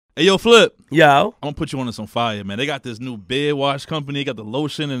Hey, yo, Flip. Yo. I'm going to put you on some fire, man. They got this new beard wash company. They got the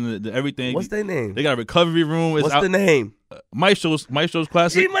lotion and the everything. What's their name? They got a recovery room. What's the name? Maestro's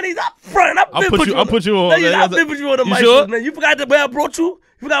Classic. G-Money's up front. I'll put you on. I've been with you on the Maestro's, sure? man. You forgot where I brought you?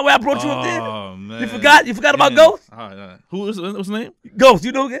 You forgot where I brought you up there? Oh, man. You forgot about Ghost? All right. What's his name? Ghost,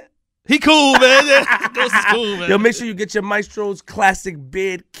 you know again? He cool, man. Yeah. Ghost is cool, man. Yo, make sure you get your Maestro's Classic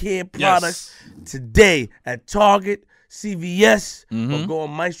beard care products today at Target, CVS, or go on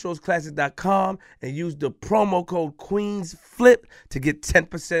maestrosclassic.com and use the promo code QueensFlip to get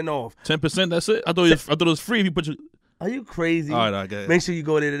 10% off. 10%, that's it? I thought it was free if you put your... Are you crazy? All right, okay. Make sure you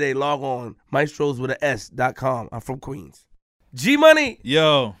go there today. Log on, maestroswithas.com. I'm from Queens. G-Money.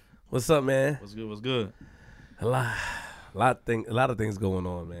 Yo. What's up, man? What's good? A lot of things going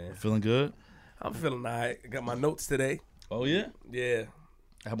on, man. Feeling good? I'm feeling all right. I got my notes today. Oh, yeah? Yeah.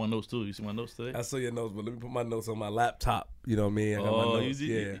 I have my notes, too. You see my notes today? I saw your notes, but let me put my notes on my laptop. You know what I mean? I got my notes.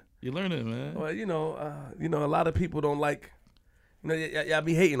 You learning, man. Well, you know, a lot of people don't like, y'all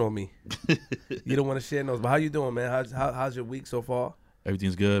be hating on me. You don't want to share notes. But how you doing, man? How's your week so far?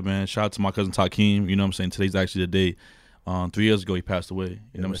 Everything's good, man. Shout out to my cousin Takeem. You know what I'm saying? Today's actually the day. 3 years ago, he passed away.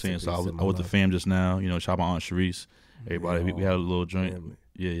 You know what I'm saying? So I was with the fam just now. You know, shout out my aunt Sharice. Everybody, we had a little joint. Family.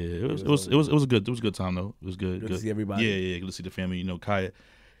 Yeah. It was a good time though. It was good. Good to see everybody. Yeah. Good to see the family. You know, Kaya,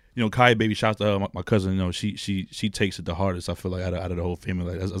 baby, shout out to her, my cousin. You know, she takes it the hardest. I feel like out of the whole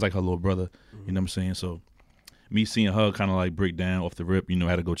family, like it's like her little brother. You know what I'm saying? So me seeing her kind of like break down off the rip, you know,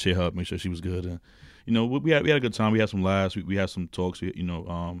 I had to go cheer her up, make sure she was good, and you know, we had a good time. We had some laughs. We had some talks. A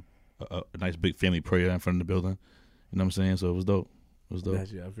nice big family prayer in front of the building. You know what I'm saying? So it was dope.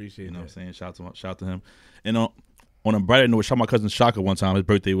 Gotcha, I appreciate You know that. what I'm saying? Shout out to him. And on a brighter note, shout out my cousin Shaka one time. His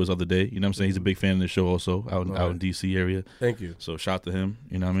birthday was the other day. You know what I'm saying? He's a big fan of the show also out in D.C. area. Thank you. So shout out to him.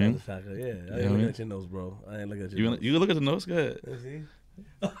 You know what I mean? Yeah, I ain't looking at your notes, bro. I ain't looking at your notes. You can look at the notes? Go ahead. Is he?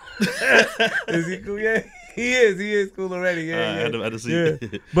 Is he cool? Yeah, he is cool already. Yeah, I had to see. Yeah.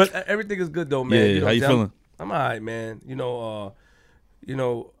 But everything is good though, man. Yeah, you know, how you feeling? I'm all right, man. You know,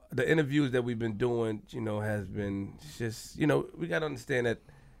 the interviews that we've been doing, you know, has been just, you know, we got to understand that.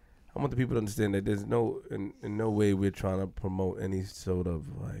 I want the people to understand that there's in no way we're trying to promote any sort of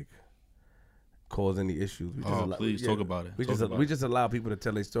like cause any issues. Please talk about it. We just allow people to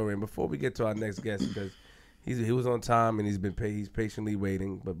tell their story. And before we get to our next guest, because he was on time and he's patiently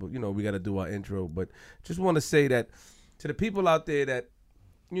waiting, but you know, we got to do our intro. But just want to say that to the people out there that,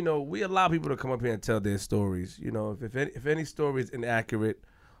 you know, we allow people to come up here and tell their stories. You know, if any story is inaccurate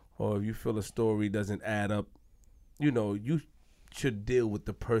or if you feel a story doesn't add up, you know, you should deal with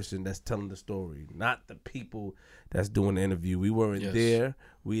the person that's telling the story, not the people that's doing the interview. We weren't there.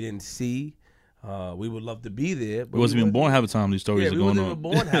 We didn't see. We would love to be there. But we wasn't even born half the time these stories are going on. We wasn't even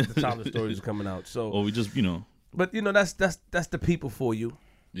born half the time the stories are coming out. So, or we just, you know. But, you know, that's the people for you.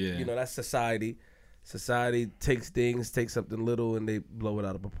 Yeah. You know, that's society. Society takes something little and they blow it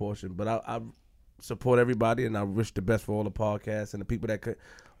out of proportion. But I support everybody and I wish the best for all the podcasts and the people that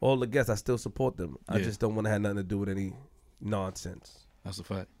all the guests, I still support them. I just don't want to have nothing to do with any nonsense. That's a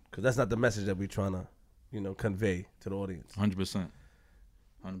fact. Because that's not the message that we're trying to, you know, convey to the audience. 100%.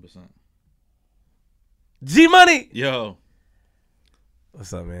 G-Money! Yo.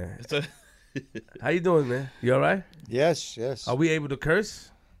 What's up, man? How you doing, man? You all right? Yes. Are we able to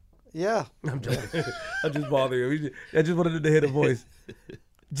curse? Yeah. I'm joking. I'm just bothering you. I just wanted to hear the voice.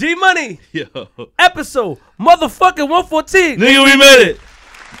 G-Money! Yo. Episode motherfucking 114. Nigga, we made it.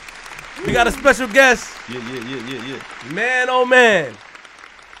 We got a special guest. Yeah. Man, oh man.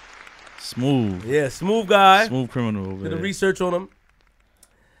 Smooth. Yeah, smooth guy. Smooth criminal over Did there. the research on him.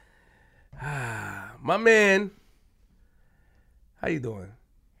 My man. How you doing?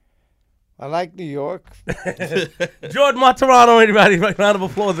 I like New York. George Martorano, everybody. Round of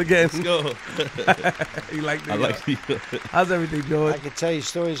applause again. Let's go. You like New I York? like New York. How's everything, George? I can tell you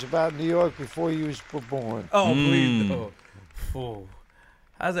stories about New York before you were born. Oh, please, no. Oh.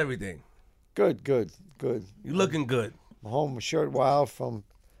 How's everything? Good. You looking good. I'm home a short while from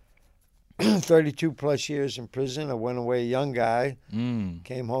 32 plus years in prison. I went away a young guy,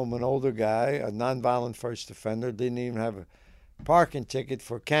 came home an older guy, a nonviolent first offender, didn't even have a parking ticket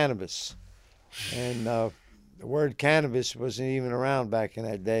for cannabis. And the word cannabis wasn't even around back in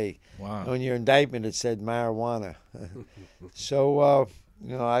that day. Wow. On your indictment, it said marijuana. So,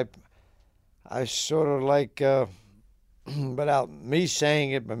 you know, I sort of like, without me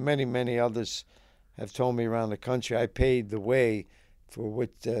saying it, but many others have told me around the country, I paved the way for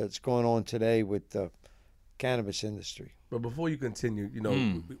what's going on today with the cannabis industry. But before you continue, you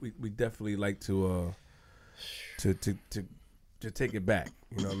know, we definitely like to take it back.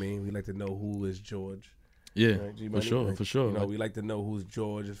 You know what I mean? We like to know who is George. Yeah, Right, G for Money? sure, Like, for sure. You know, we like to know who's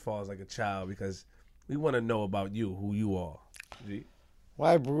George as far as like a child because we want to know about you, who you are. G?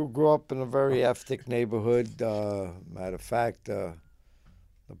 Well, I grew up in a very ethnic neighborhood. Matter of fact, the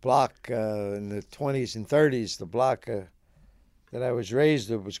block in the 20s and 30s, the block that I was raised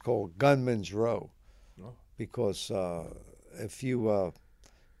in was called Gunman's Row, Oh. because if you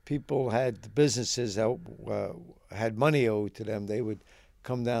people had businesses that had money owed to them, they would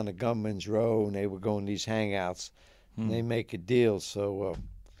come down to Gunman's Row and they would go in these hangouts and they make a deal. So,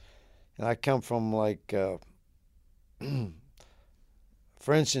 and I come from like.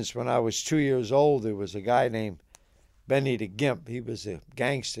 For instance, when I was 2 years old, there was a guy named Benny the Gimp. He was a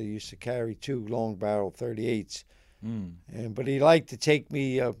gangster. He used to carry 2 long-barrel 38s. But he liked to take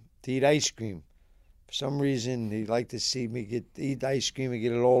me to eat ice cream. For some reason, he liked to see me eat ice cream and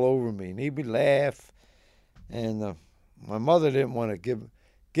get it all over me. And he would laugh. And my mother didn't want to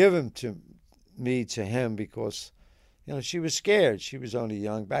give him to me to him because, she was scared. She was only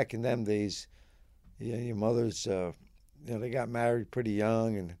young. Back in them days, your mother's... they got married pretty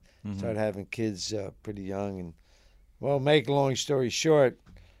young and started having kids pretty young. And, well, make a long story short,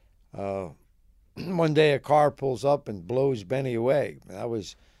 one day a car pulls up and blows Benny away. I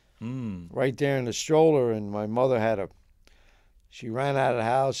was right there in the stroller, and my mother she ran out of the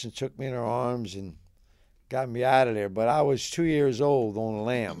house and took me in her arms and got me out of there. But I was 2 years old on a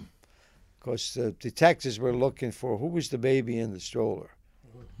lamb because the detectives were looking for who was the baby in the stroller.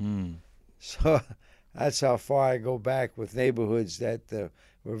 So... That's how far I go back with neighborhoods that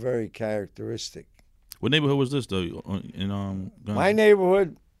were very characteristic. What neighborhood was this though? My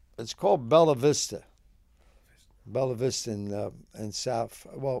neighborhood, it's called Bella Vista. Bella Vista in South.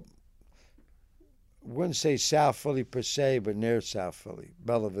 Well, I wouldn't say South Philly per se, but near South Philly,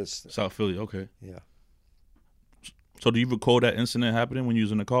 Bella Vista. South Philly, okay. Yeah. So do you recall that incident happening when you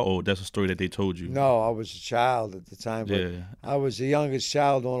was in the car, or that's a story that they told you? No, I was a child at the time, but I was the youngest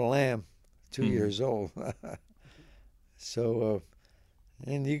child on a lamb. 2 years old. So,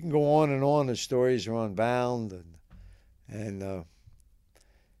 and you can go on and on. The stories are unbound. And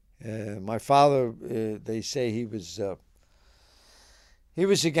my father, they say he was a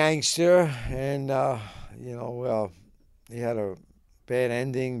gangster, and well, he had a bad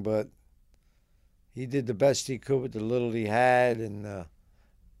ending, but he did the best he could with the little he had, and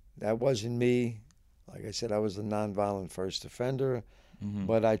that wasn't me. Like I said, I was a nonviolent first offender.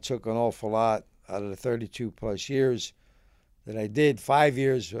 But I took an awful lot out of the 32 plus years that I did. 5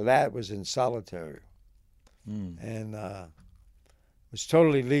 years of that was in solitary. And it was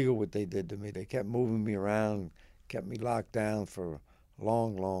totally legal what they did to me. They kept moving me around, kept me locked down for a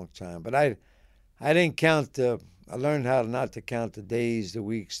long, long time. But I didn't count I learned how not to count the days, the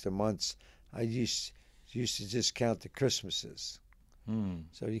weeks, the months. I used to just count the Christmases.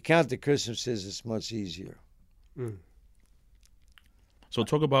 So you count the Christmases, it's much easier. So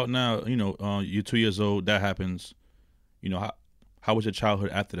talk about now, you're 2 years old, that happens. How was your childhood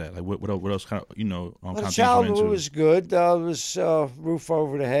after that? Like what else kind of, Well, the childhood was good. There was roof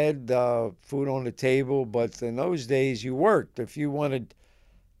over the head, food on the table. But in those days, you worked. If you wanted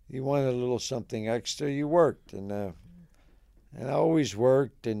a little something extra, you worked. And I always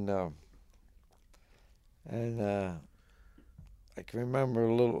worked. And I can remember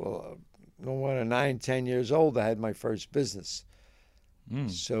a little, when I was 9, 10 years old, I had my first business.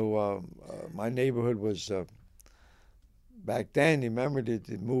 So my neighborhood was, back then, you remember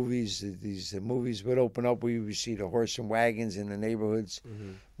the movies, these movies would open up, we would see the horse and wagons in the neighborhoods.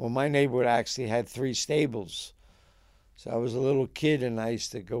 Well, my neighborhood actually had 3 stables. So I was a little kid and I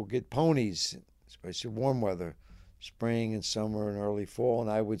used to go get ponies, especially warm weather, spring and summer and early fall, and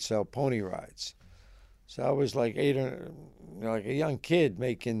I would sell pony rides. So I was like like a young kid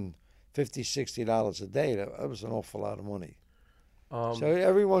making $50, $60 a day. That was an awful lot of money. So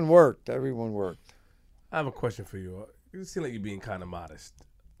everyone worked. I have a question for you. You seem like you're being kind of modest.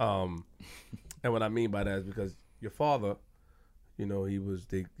 And what I mean by that is because your father, he was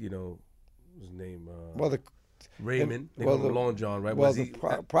his name Raymond. They call him Long John, right? Well,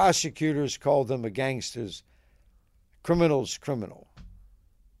 prosecutors called him a gangster's criminal's criminal.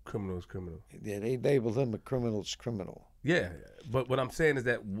 Criminal's criminal. Yeah, they labeled him a criminal's criminal. Yeah, but what I'm saying is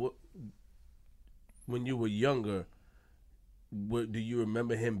that when you were younger, do you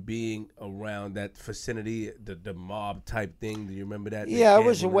remember him being around that vicinity, the mob type thing? Do you remember that? Yeah, it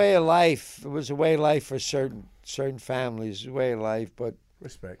was a way of life. It was a way of life for certain families. A way of life, but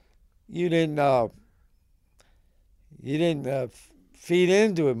respect. You didn't feed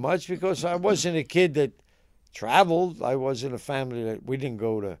into it much because I wasn't a kid that traveled. I wasn't a family that we didn't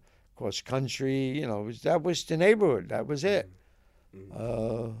go to cross country. That was the neighborhood. That was it.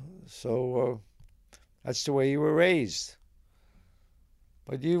 So That's the way you were raised.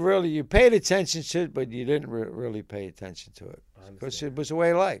 But you paid attention to it, but you didn't really pay attention to it because it was a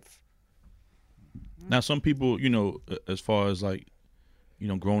way of life. Now, some people, as far as like,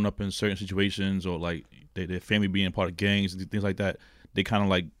 growing up in certain situations or like their family being part of gangs and things like that, they kind of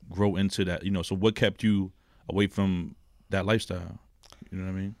like grow into that, So what kept you away from that lifestyle? You know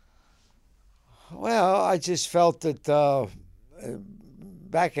what I mean? Well, I just felt that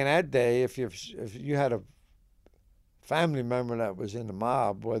back in that day, if you had a family member that was in the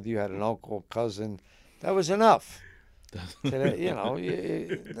mob, whether you had an uncle, cousin, that was enough. So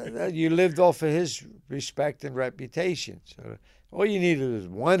that, you lived off of his respect and reputation. So all you needed was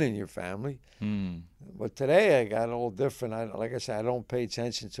one in your family. But today I got a little different. Like I said, I don't pay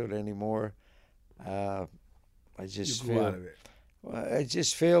attention to it anymore. I just feel out of it. Well, I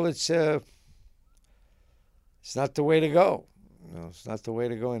just feel it's not the way to go. It's not the way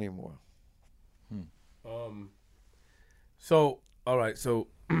to go anymore. So all right, so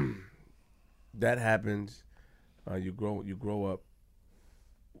that happens. You grow up.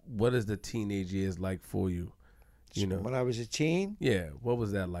 What is the teenage years like for you? When I was a teen. Yeah, what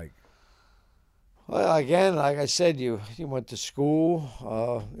was that like? Well, again, like I said, you went to school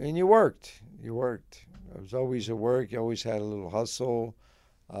and you worked. You worked. It was always a work. You always had a little hustle.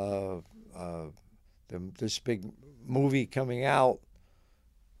 This big movie coming out,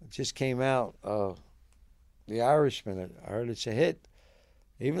 it just came out, The Irishman. I heard it's a hit,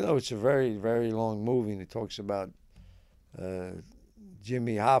 even though it's a very, very long movie, and it talks about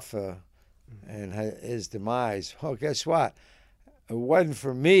Jimmy Hoffa and his demise. Well, guess what? It wasn't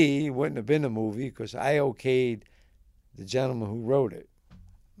for me. It wouldn't have been a movie because I okayed the gentleman who wrote it.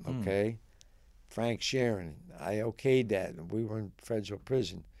 Okay? Frank Sharon. I okayed that. We were in federal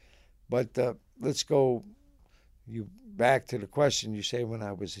prison. But let's go back to the question you say when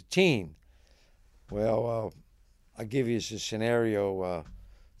I was a teen. Well, I'll give you a scenario.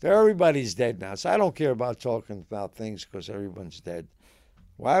 Everybody's dead now, so I don't care about talking about things because everyone's dead.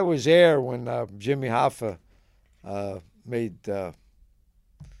 Well, I was there when Jimmy Hoffa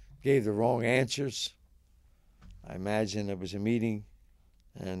gave the wrong answers. I imagine there was a meeting,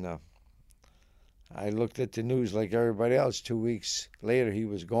 and I looked at the news like everybody else. 2 weeks later, he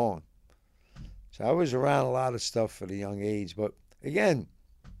was gone. So I was around a lot of stuff at a young age, but again,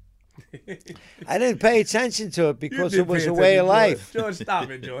 I didn't pay attention to it because it was a way of life. George, stop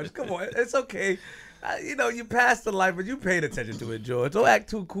it, George. Come on, it's okay. You passed the life, but you paid attention to it, George. Don't act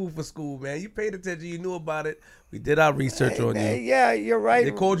too cool for school, man. You paid attention. You knew about it. We did our research on you. Yeah, you're right.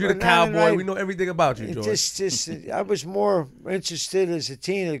 They called you the cowboy. We know everything about you, George. Just I was more interested as a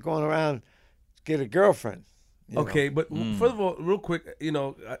teen in going around to get a girlfriend. Okay, but first of all, real quick,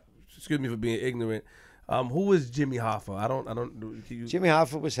 excuse me for being ignorant. Who is Jimmy Hoffa? I don't. Jimmy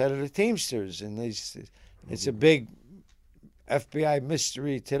Hoffa was head of the Teamsters, and it's a big FBI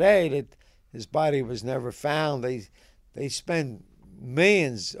mystery today that his body was never found. They spend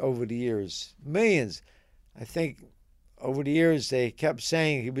millions over the years, millions. I think over the years they kept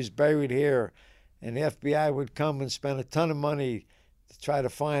saying he was buried here, and the FBI would come and spend a ton of money to try to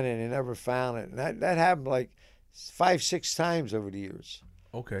find it, and they never found it. And that happened like 5-6 times over the years.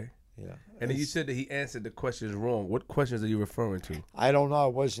 Okay. Yeah. And then you said that he answered the questions wrong. What questions are you referring to? I don't know. I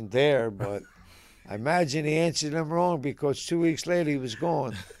wasn't there, but I imagine he answered them wrong because 2 weeks later he was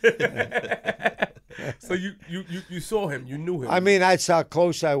gone. So you saw him. You knew him. I mean, that's how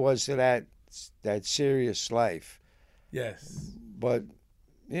close I was to that serious life. Yes. But,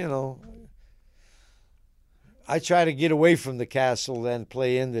 I try to get away from the castle, then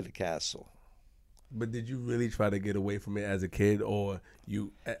play into the castle. But did you really try to get away from it as a kid, or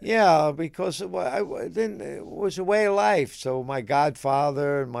you? Yeah, because it was a way of life. So my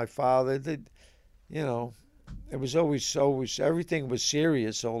godfather and my father did, it was always everything was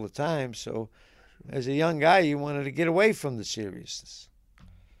serious all the time. So as a young guy, you wanted to get away from the seriousness.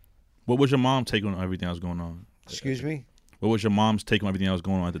 What was your mom take on everything that was going on? Excuse me? What was your mom's take on everything that was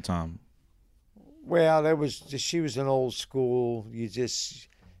going on at the time? Well, she was an old school. You just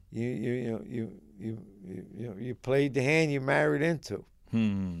you played the hand you married into.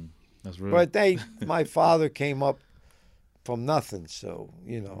 That's real. But my father came up from nothing, so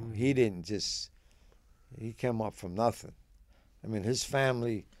he didn't he came up from nothing. I mean, his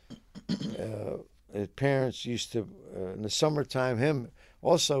family, his parents used to in the summertime. Him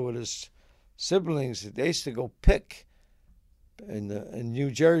also with his siblings, they used to go pick in New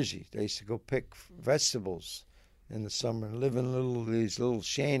Jersey. They used to go pick vegetables in the summer and live in these little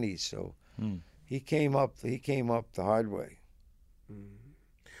shanties. So he came up the hard way.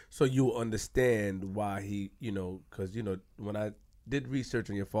 So you understand why he, because when I did research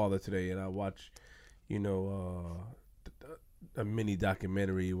on your father today, and I watched, you know, a mini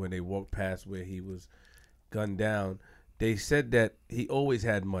documentary when they walked past where he was gunned down. They said that he always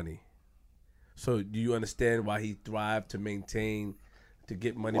had money. So do you understand why he thrived to maintain, to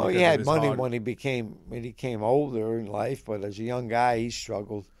get money? Well, because he of had his money hard... when he became older in life, but as a young guy, he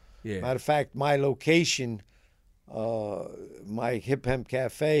struggled. Yeah. Matter of fact, my location, my Hip Hemp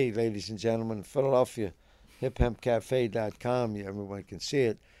Cafe, ladies and gentlemen, Philadelphia, hiphempcafe.com, everyone can see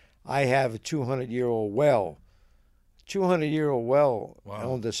it. I have a 200-year-old well. 200-year-old well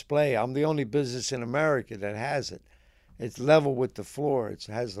on display. I'm the only business in America that has it. It's level with the floor. It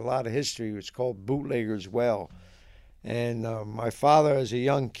has a lot of history. It's called Bootlegger's Well. And my father, as a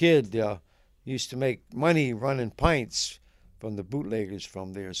young kid, used to make money running pints from the bootleggers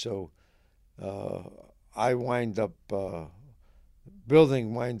from there. So I wind up,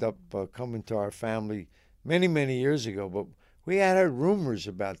 coming to our family many, many years ago. But we had heard rumors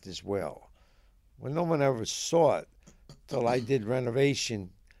about this well. Well, no one ever saw it until I did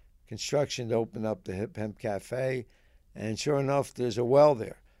construction to open up the Hip Hemp Cafe. And sure enough, there's a well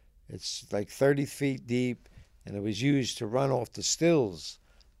there. It's like 30 feet deep, and it was used to run off the stills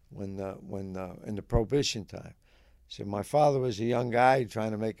when in the Prohibition time. So my father was a young guy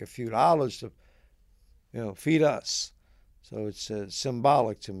trying to make a few dollars to, feed us. So it's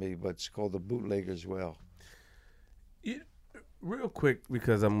symbolic to me, but it's called the Bootlegger's Well. Real quick,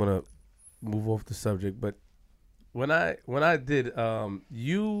 because I'm gonna move off the subject, but when I did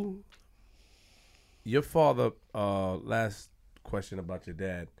your father, last question about your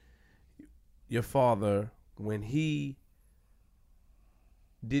dad. Your father,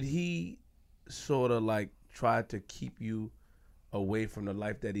 did he sort of like try to keep you away from the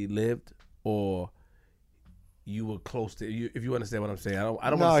life that he lived, or you were close to you? If you understand what I'm saying, I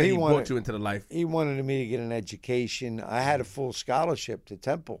don't want to say he brought you into the life. He wanted me to get an education. I had a full scholarship to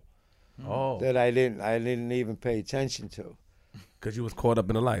Temple. Oh, that I didn't even pay attention to, because you was caught up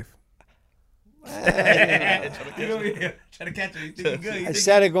in the life. Trying to catch him. You think he good?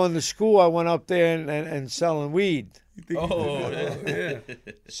 Instead of going to school, I went up there and selling weed. Yeah.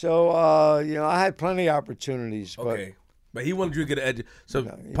 So I had plenty of opportunities. But he wanted you to get an education. So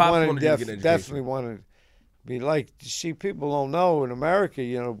He Pops wanted you to get an education. definitely wanted to be like. See, people don't know in America.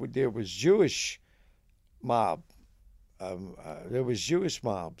 There was Jewish mob. There was Jewish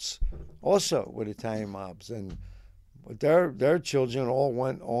mobs, also with Italian mobs, and their children all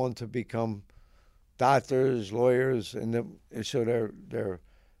went on to become doctors, lawyers, and so their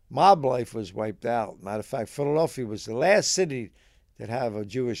mob life was wiped out. Matter of fact, Philadelphia was the last city that have a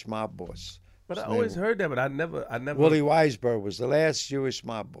Jewish mob boss. But I always heard that, but I never. Willie Weisberg was the last Jewish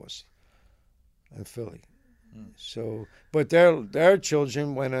mob boss in Philly. So, but their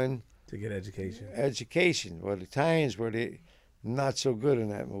children went on to get education. Well, the Italians were not so good in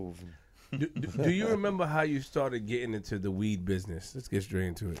that move. Do you remember how you started getting into the weed business? Let's get straight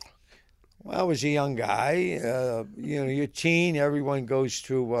into it. Well, I was a young guy. Your teen, everyone goes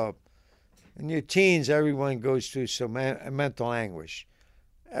through. In your teens, everyone goes through some mental anguish.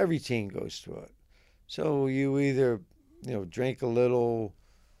 Every teen goes through it. So you either, drink a little,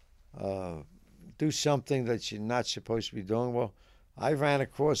 do something that you're not supposed to be doing. Well, I ran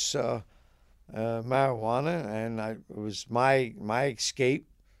across marijuana, and it was my escape.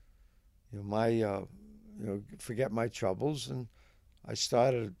 Forget my troubles, and I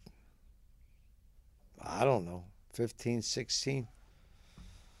started. I don't know, 15, 16.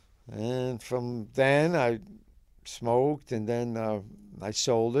 And from then I smoked, and then I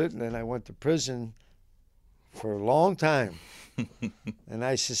sold it, and then I went to prison for a long time. And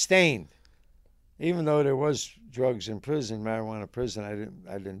I sustained. Even though there was drugs in prison, marijuana prison,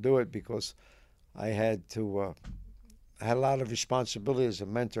 I didn't do it because I had to I had a lot of responsibility as a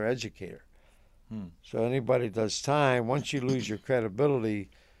mentor educator. So anybody does time, once you lose your credibility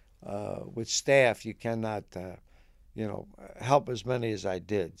with staff, you cannot, help as many as I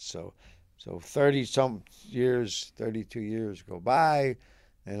did. So 30-some years, 32 years go by,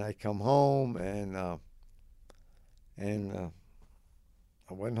 and I come home, and I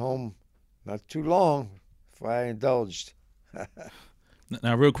went home not too long before I indulged.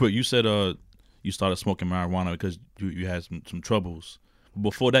 Now, real quick, you said you started smoking marijuana because you had some troubles.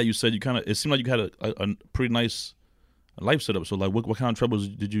 Before that, you said it seemed like you had a pretty nice life setup. So, like, what kind of troubles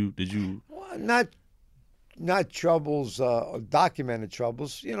did you? Well, not troubles, documented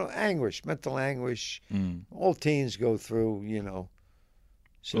troubles. Anguish, mental anguish. All teens go through.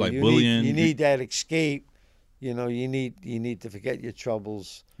 So like you bullying. You need that escape. you know, you need to forget your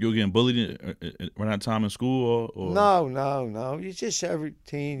troubles. You were getting bullied around that time in school, or No. You just every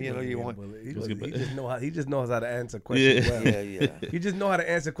teen, you know, you want. He just knows how to answer questions. Yeah. Well. Yeah. You just know how to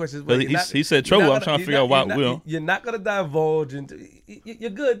answer questions. Well. He said trouble. I'm trying to figure out why. You're not gonna divulge into. You're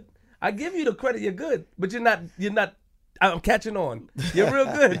good. I give you the credit. You're good, but you're not. I'm catching on. You're real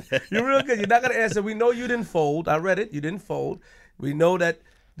good. You're real good. You're not gonna answer. We know you didn't fold. I read it. You didn't fold. We know that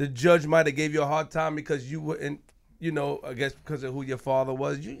the judge might have gave you a hard time because you were in. You know, I guess because of who your father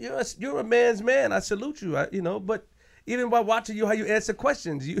was. You're a man's man. I salute you. You know, but even by watching you, how you answer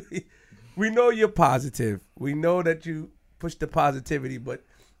questions, we know you're positive. We know that you push the positivity, but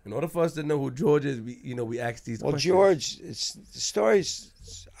in order for us to know who George is, we ask these questions. Well, George, it's the stories.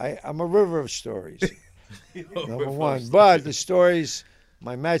 I'm a river of stories. Number one, but the stories.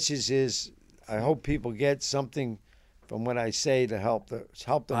 My message is, I hope people get something from what I say to help them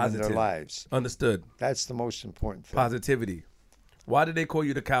in their lives. Understood. That's the most important thing. Positivity. Why did they call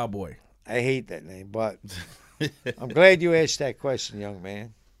you the cowboy? I hate that name, but I'm glad you asked that question, young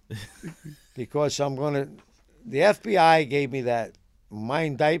man, because the FBI gave me that. My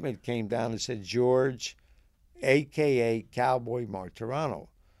indictment came down and said George, a.k.a. Cowboy Martorano.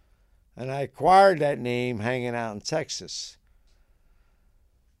 And I acquired that name hanging out in Texas.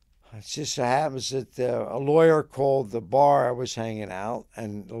 It just so happens that a lawyer called the bar I was hanging out,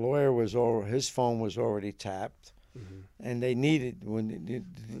 and the lawyer his phone was already tapped, and they needed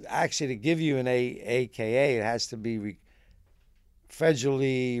actually to give you an AKA, it has to be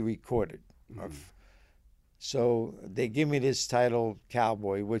federally recorded. So they give me this title,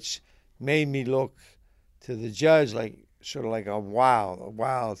 Cowboy, which made me look to the judge like sort of like a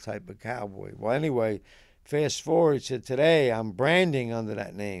wild type of cowboy. Well, anyway, fast forward to today, I'm branding under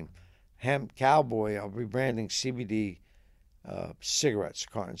that name. Hemp Cowboy. I'll be branding CBD cigarettes,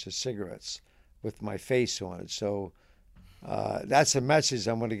 cartons of cigarettes with my face on it. So that's a message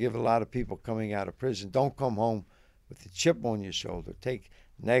I'm going to give a lot of people coming out of prison. Don't come home with a chip on your shoulder. Take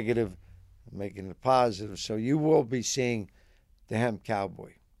negative, making it positive. So you will be seeing the Hemp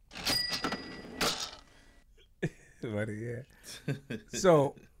Cowboy. Yeah.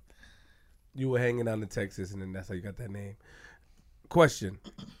 So you were hanging out in Texas, and then that's how you got that name. Question.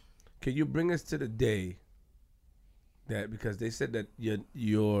 Can you bring us to the day that, because they said that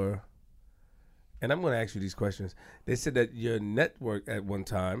your and I'm going to ask you these questions. They said that your network at one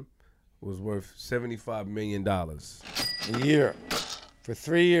time was worth $75 million. A year. For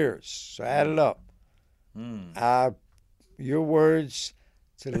 3 years. So add it up. Your words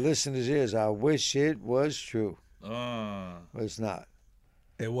to the listeners' ears, I wish it was true. But it's not.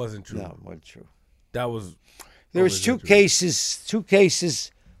 It wasn't true. No, it wasn't true. That was... There was two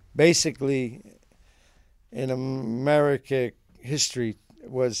cases basically in America history.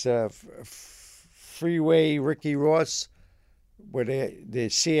 Was Freeway Ricky Ross, where the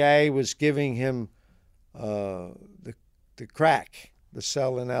CIA was giving him the crack, the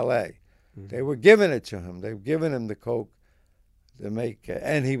cell in L.A. They were giving it to him. They were giving him the coke to make,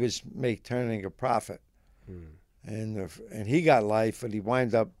 and he was turning a profit. And he got life, but he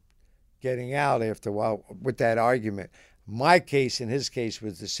wound up getting out after a while with that argument. My case and his case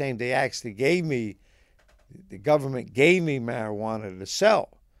was the same. They actually the government gave me marijuana to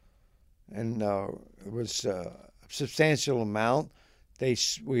sell, and it was a substantial amount.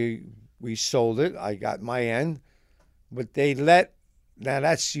 We sold it. I got my end, but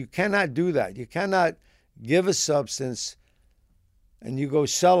you cannot do that. You cannot give a substance and you go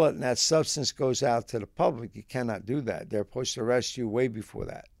sell it, and that substance goes out to the public. You cannot do that. They're supposed to arrest you way before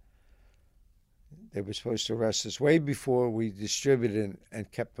that. They were supposed to arrest us way before we distributed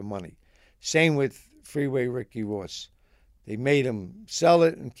and kept the money. Same with Freeway Ricky Ross. They made him sell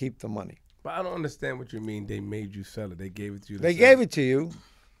it and keep the money. But I don't understand what you mean. They made you sell it. They gave it to you. They gave it to you.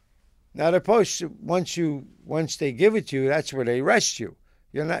 Now they're supposed to, once they give it to you, that's where they arrest you.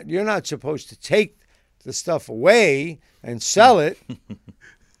 You're not supposed to take the stuff away and sell it.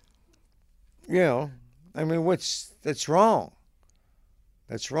 I mean, that's wrong.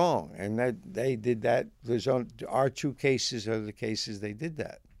 That's wrong. And they did that. Our two cases are the cases they did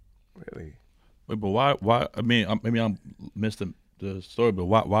that. Really? Wait, but why? I mean, maybe I missed the story, but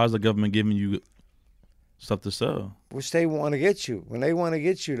why is the government giving you stuff to sell? Which they want to get you. When they want to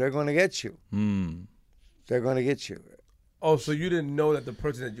get you, they're going to get you. They're going to get you. Oh, so you didn't know that the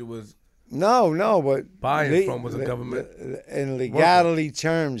person that you was but buying from was a government? In legality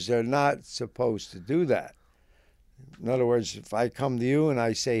terms, they're not supposed to do that. In other words, if I come to you and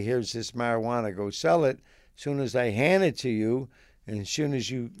I say, here's this marijuana, go sell it, as soon as I hand it to you, and as soon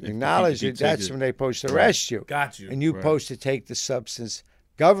as you acknowledge it, that's when they're supposed to arrest you. Got you. And you're supposed to take the substance.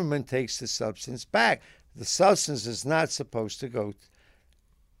 Government takes the substance back. the substance is not supposed to go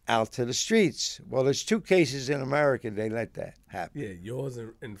out to the streets. Well, there's 2 cases in America they let that happen. Yeah, yours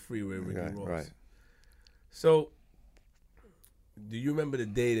and Freeway Ricky Ross. Right. So, do you remember the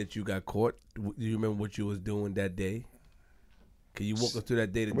day that you got caught? Do you remember what you was doing that day? Can you walk us through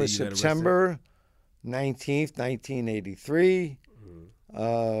that day? The It day was you got arrested? September 19th, 1983.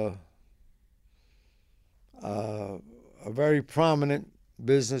 A very prominent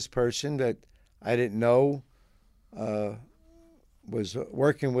business person that I didn't know was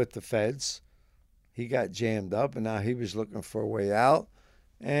working with the feds. He got jammed up, and now he was looking for a way out,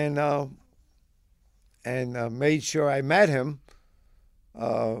 and made sure I met him,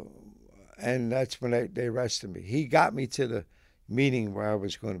 and that's when they arrested me. He got me to the meeting where I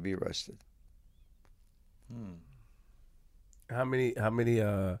was going to be arrested. How many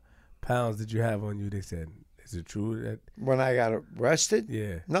pounds did you have on you? They said. Is it true that When I got arrested?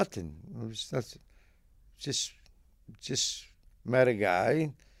 Yeah. Nothing. It was nothing. Just met a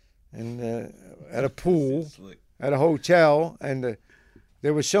guy and at a pool, at a hotel, and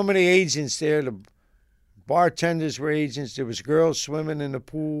there were so many agents there. The bartenders were agents. There was girls swimming in the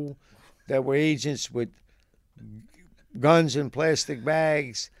pool that were agents with guns in plastic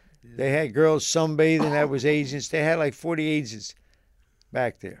bags. They had girls sunbathing that was agents. They had like 40 agents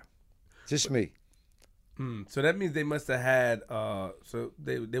back there. Just me. So that means they must have had. So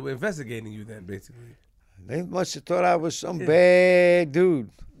they were investigating you then, basically. They must have thought I was some bad dude.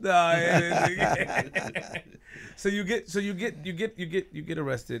 So you get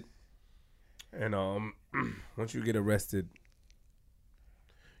arrested, and once you get arrested,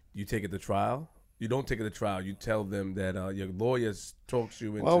 you take it to trial. You don't take it to trial. You tell them that your lawyers talks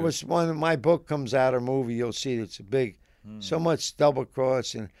you into. Well, it was when my book comes out or movie, you'll see it's a big, so much double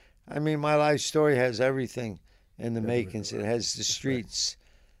cross. And I mean, my life story has everything in the makings. It has the streets.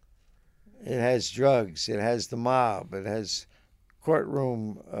 It has drugs. It has the mob. It has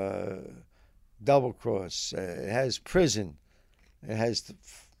courtroom double cross. It has prison. It has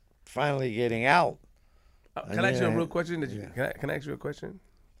finally getting out. Can I ask you a real question? Can I ask you a question?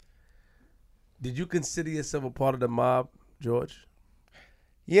 Did you consider yourself a part of the mob, George?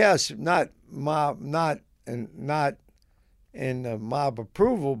 Yes, not mob, not in mob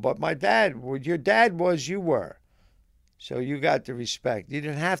approval, but my dad, what your dad was, you were. So you got the respect. You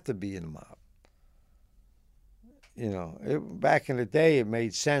didn't have to be in the mob. You know, back in the day, it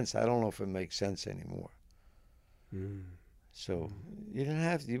made sense. I don't know if it makes sense anymore. So you didn't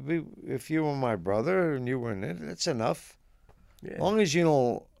have to be. If you were my brother and you were in it, that's enough. Yeah. As long as you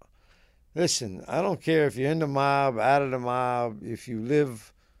don't. Listen, I don't care if you're in the mob, out of the mob, if you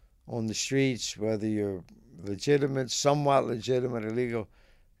live on the streets, whether you're legitimate, somewhat legitimate, illegal.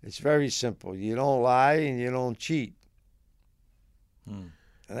 It's very simple. You don't lie and you don't cheat. And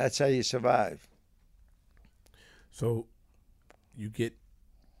that's how you survive. So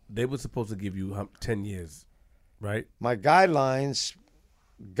they were supposed to give you 10 years, right? My guidelines,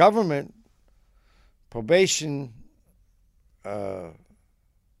 government probation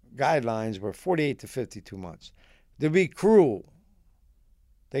guidelines were 48 to 52 months. To be cruel,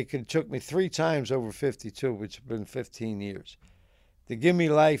 they could have took me 3 times over 52, which have been 15 years. To give me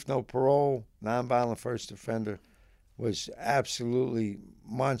life, no parole, nonviolent first offender, was absolutely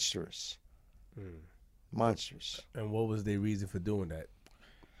monstrous. Monstrous. And what was their reason for doing that?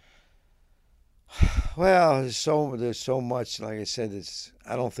 Well, there's so much. Like I said,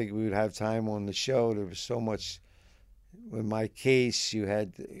 I don't think we would have time on the show. There was so much. In my case, you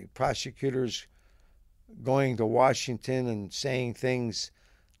had prosecutors going to Washington and saying things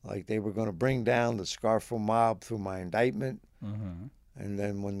like they were going to bring down the Scarfo mob through my indictment. And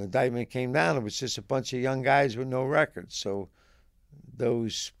then when the indictment came down, it was just a bunch of young guys with no records. So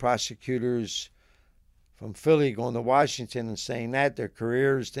those prosecutors from Philly going to Washington and saying that their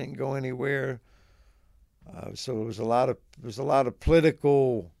careers didn't go anywhere. So there was a lot of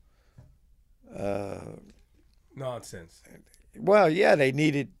political nonsense. Well, yeah,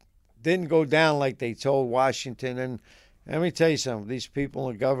 didn't go down like they told Washington. And let me tell you something: these people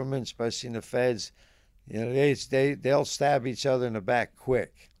in government, especially in the feds, you know, they'll stab each other in the back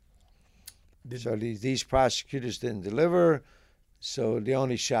quick. So these prosecutors didn't deliver. So the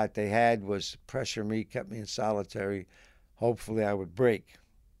only shot they had was pressure me, kept me in solitary. Hopefully, I would break.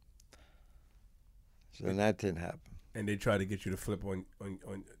 So then that didn't happen. And they tried to get you to flip on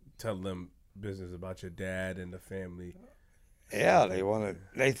tell them business about your dad and the family. Yeah,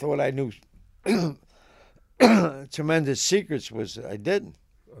 they thought I knew tremendous secrets, I didn't.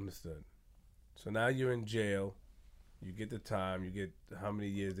 Understood. So now you're in jail. You get the time. You get how many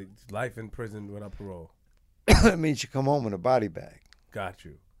years? Life in prison without parole. That means you come home in a body bag. Got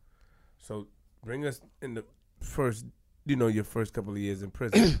you. So Bring us in the first, your first couple of years in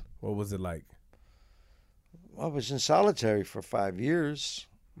prison. What was it like? I was in solitary for 5 years,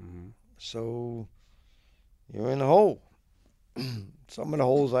 Mm-hmm. so you're in a hole. Some of the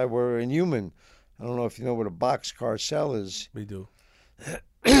holes I were inhuman. I don't know if you know what a boxcar cell is. We do.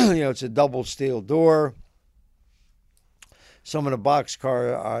 It's a double steel door. Some of the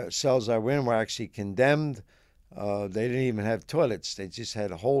boxcar cells I were in were actually condemned. They didn't even have toilets. They just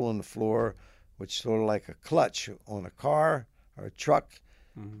had a hole in the floor, which sort of like a clutch on a car or a truck.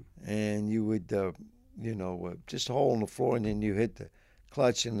 Mm-hmm. And you would, just a hole in the floor, and then you hit the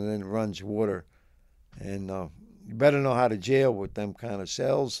clutch, and then it runs water. And you better know how to jail with them kind of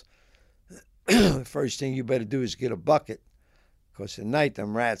cells. The first thing you better do is get a bucket, because at night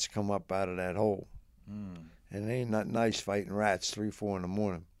them rats come up out of that hole. Mm. And it ain't not nice fighting rats 3, 4 in the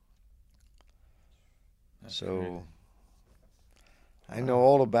morning. That's So crazy. I know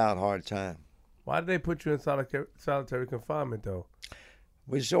all about hard time. Why did they put you in solitary confinement, though?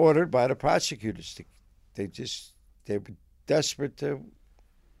 Was ordered by the prosecutors. They were desperate to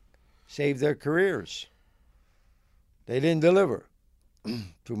save their careers. They didn't deliver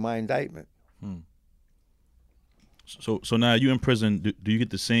through my indictment. So now you in prison. Do you get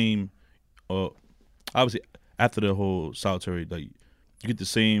the same? Obviously, after the whole solitary, like you get the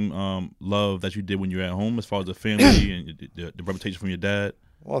same love that you did when you were at home, as far as the family and the reputation from your dad.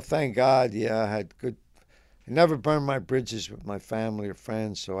 Well, thank God, I had good. I never burned my bridges with my family or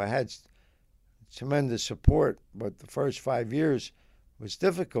friends, so I had tremendous support. But the first 5 years was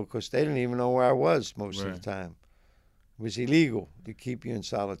difficult because they didn't even know where I was most of the time. It was illegal to keep you in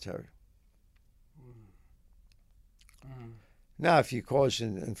solitary. Now, if you cause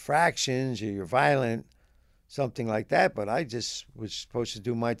infractions or you're violent, something like that, but I just was supposed to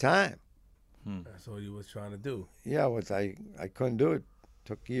do my time. That's all you was trying to do. Yeah, I couldn't do it.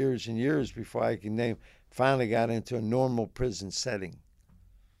 Took years and years before I could finally got into a normal prison setting.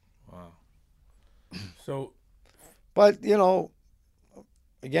 Wow. So, But,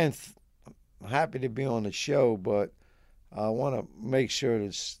 again, I'm happy to be on the show, but I want to make sure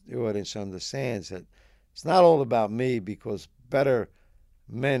that the audience understands that it's not all about me, because better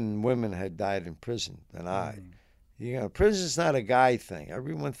men and women had died in prison than I. Prison's not a guy thing.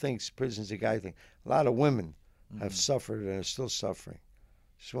 Everyone thinks prison's a guy thing. A lot of women have suffered and are still suffering.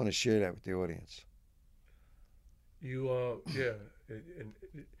 Just want to share that with the audience. you,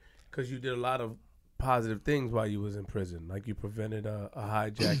 because you did a lot of positive things while you was in prison. Like you prevented a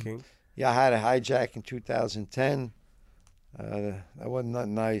hijacking. Yeah, I had a hijack in 2010. That wasn't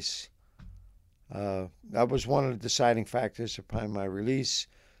nothing nice. That was one of the deciding factors upon my release.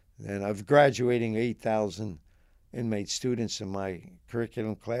 And of graduating 8,000 inmate students in my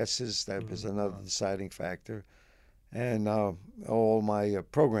curriculum classes, that was another deciding factor. And all my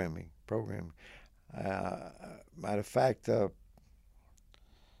programming. Matter of fact, I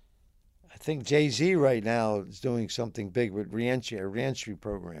think Jay-Z right now is doing something big with a reentry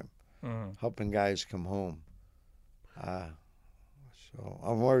program, helping guys come home. So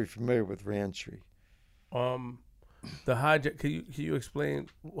I'm very familiar with reentry. The hijack. Can you explain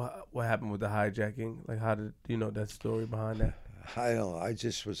what happened with the hijacking? Like, how did you know that story behind that? I don't know. I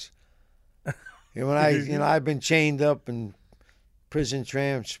just was. When I've been chained up in prison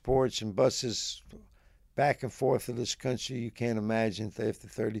transports and buses back and forth to this country. You can't imagine after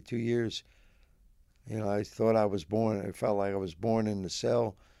 32 years. I thought I was born. I felt like I was born in the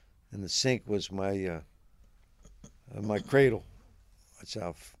cell, and the sink was my cradle.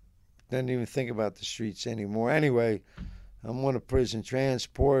 Myself. Didn't even think about the streets anymore. Anyway, I'm on a prison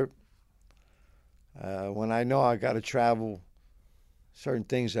transport. When I know I got to travel, certain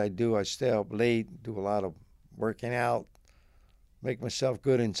things I do. I stay up late, do a lot of working out, make myself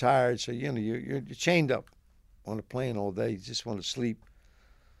good and tired. So you're chained up on a plane all day. You just want to sleep.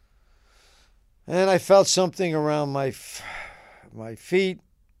 And I felt something around my feet.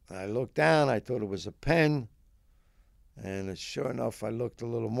 I looked down. I thought it was a pen. And sure enough, I looked a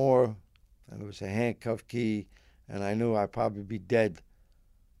little more, and it was a handcuff key, and I knew I'd probably be dead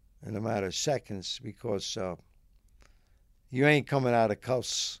in a matter of seconds, because you ain't coming out of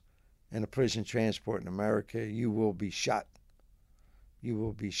cuffs in a prison transport in America. You will be shot. You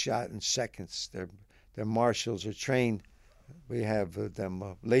will be shot in seconds. Their marshals are trained. We have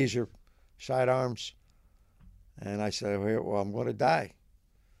them laser sidearms. And I said, well, I'm going to die.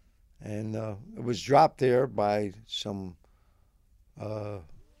 And it was dropped there by some wasn't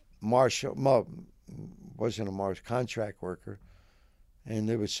a marshal, contract worker. And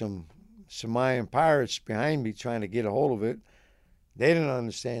there was some Somalian pirates behind me trying to get a hold of it. They didn't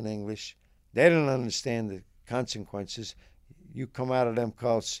understand English. They didn't understand the consequences. You come out of them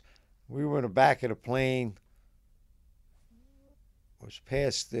cuffs We were in the back of the plane. It was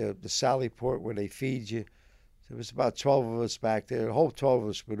past the Sally Port where they feed you. There was about 12 of us back there. The whole 12 of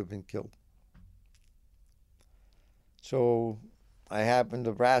us would have been killed. So I happened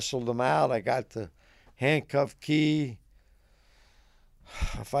to wrestle them out. I got the handcuff key.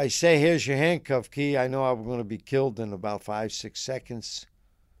 If I say, here's your handcuff key, I know I'm going to be killed in about 5-6 seconds.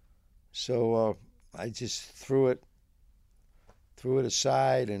 So I just threw it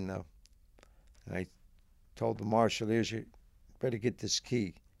aside, and I told the marshal, better get this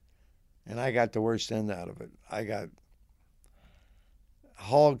key. And I got the worst end out of it. I got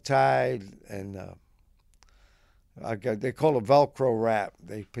hog-tied, and they call it Velcro wrap.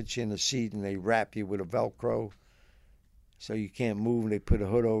 They put you in a seat and they wrap you with a Velcro so you can't move. They put a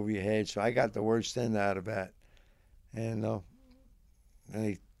hood over your head. So I got the worst end out of that. And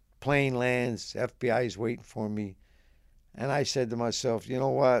the plane lands, FBI is waiting for me. And I said to myself, you know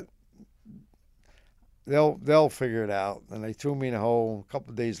what? They'll figure it out. And they threw me in a hole. A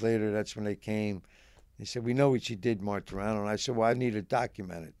couple of days later, that's when they came. They said, we know what you did, Martorano. And I said, well, I need to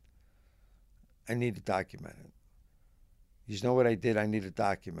document it. I need to document it. You know what I did? I need to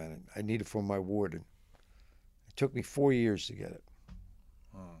document it. I need it for my warden. It took me 4 years to get it.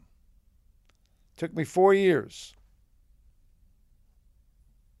 Took me 4 years.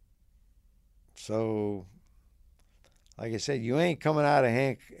 So, like I said, you ain't coming out of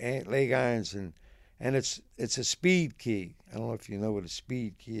leg irons, and it's a speed key. I don't know if you know what a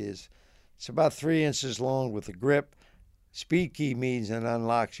speed key is. It's about 3 inches long with a grip. Speed key means it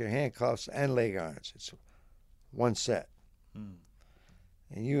unlocks your handcuffs and leg irons. It's one set.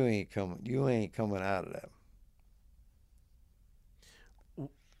 And you ain't coming out of that.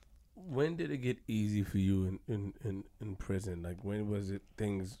 When did it get easy for you in prison? Like, when was it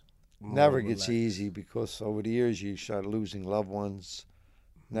things Never relaxed? gets easy, because over the years you start losing loved ones.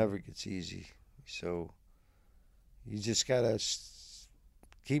 Never gets easy. So you just got to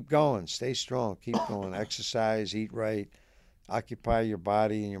keep going, stay strong, keep going, exercise, eat right, occupy your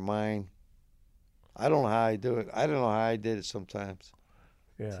body and your mind. I don't know how I do it. I don't know how I did it sometimes.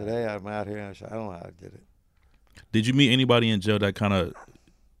 Yeah. Today I'm out here and I don't know how I did it. Did you meet anybody in jail that kind of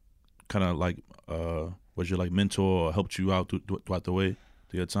like was your like mentor or helped you out throughout the way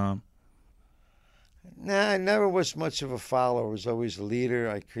through your time? Nah, I never was much of a follower. I was always a leader.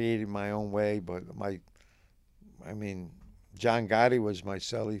 I created my own way, but John Gotti was my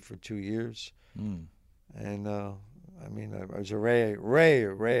cellie for 2 years. And I was a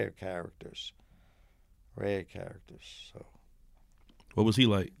rare characters. Rare characters. So What was he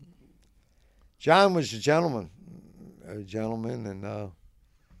like? John was a gentleman,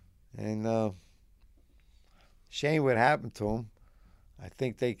 and shame what happened to him. I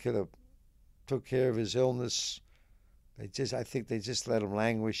think they could have took care of his illness. I think they just let him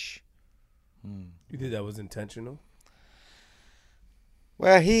languish. You think that was intentional?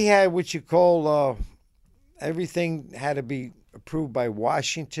 Well, he had what you call everything had to be approved by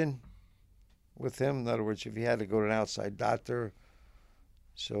Washington with him. In other words, if he had to go to an outside doctor.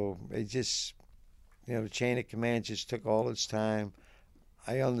 So they just, the chain of command just took all its time.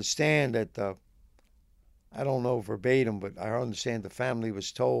 I understand that, I don't know verbatim, but I understand the family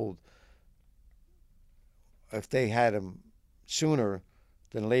was told if they had him sooner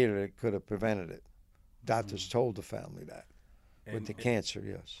than later, it could have prevented it. Doctors told the family that. With the cancer,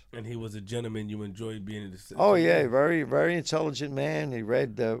 yes. And he was a gentleman. You enjoyed being in the. Oh yeah, very, very intelligent man. He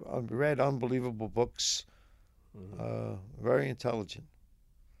read unbelievable books. Very intelligent.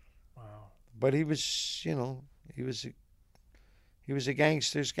 Wow. But he was, he was a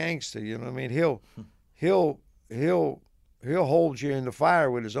gangster's gangster. You know what I mean? He'll hold you in the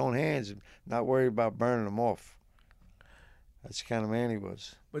fire with his own hands and not worry about burning them off. That's the kind of man he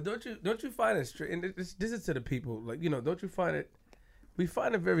was. But don't you find it strange? And this is to the people, like, don't you find it? We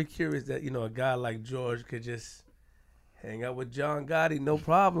find it very curious that a guy like George could just hang out with John Gotti, no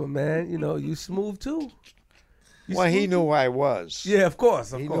problem, man. You smooth too. He knew who I was. Yeah, of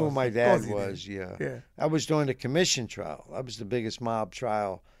course. He knew who my dad was. Yeah. I was doing the commission trial. That was the biggest mob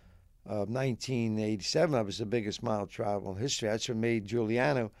trial of 1987. That was the biggest mob trial in history. That's what made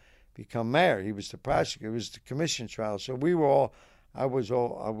Giuliano become mayor. He was the prosecutor. It was the commission trial. So we were all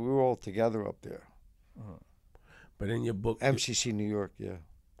together up there. But in your book, MCC New York, yeah.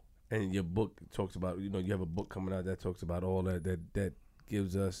 And your book talks about, you have a book coming out that talks about all that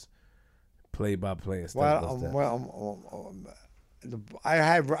gives us play-by-play and stuff. I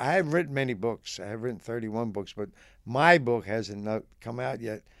haven't written many books. I have written 31 books, but my book hasn't come out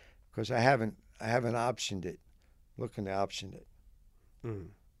yet because I haven't optioned it. Looking to option it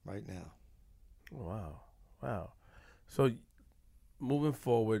right now. Wow. So moving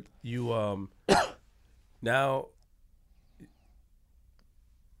forward, you now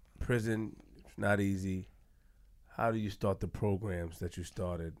prison, it's not easy. How do you start the programs that you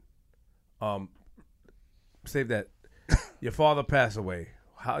started? Save that. Your father passed away.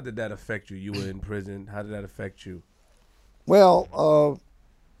 How did that affect you? You were in prison. How did that affect you? Well,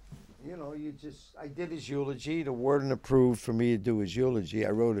 I did his eulogy. The warden approved for me to do his eulogy.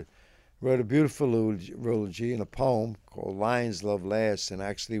 I wrote a beautiful eulogy in a poem called "Lions Love Last," and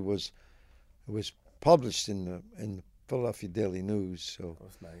actually it was published in the Philadelphia Daily News. So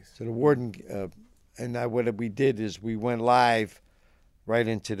That's nice. So the warden what we did is we went live right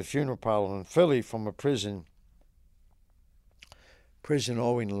into the funeral parlor in Philly from a prison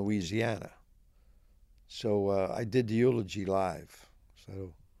in Louisiana. So I did the eulogy live.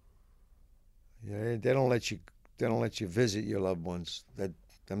 So yeah, they don't let you visit your loved ones.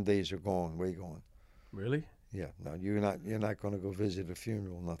 Them days are gone, way gone. Really? Yeah, no, you're not going to go visit a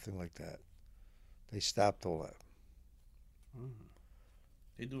funeral, nothing like that. They stopped all that.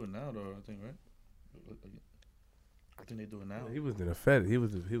 They do it now, though. I think, right? I think they do it now. He was in a fed. He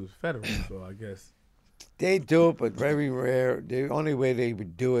was federal, so I guess. They do it, but very rare. The only way they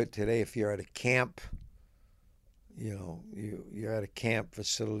would do it today, if you're at a camp, you're at a camp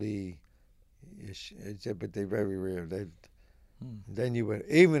facility, but they're very rare. Then you would,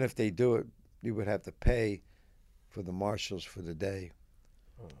 even if they do it, you would have to pay for the marshals for the day.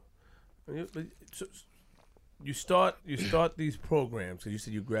 So you start these programs. So you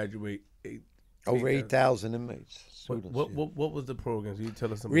said you graduate Over 8,000 inmates. Students, what was the program? Can you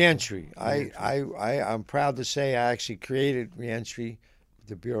tell us something? Reentry. I'm proud to say I actually created reentry with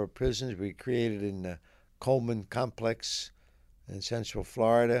the Bureau of Prisons. We created in the Coleman Complex in Central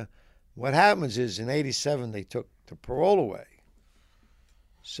Florida. What happens is in '87 they took the parole away.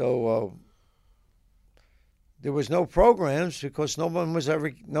 So there was no programs because no one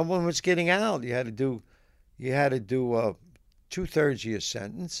was getting out. You had to do 2/3 of your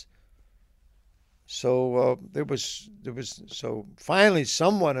sentence. So so finally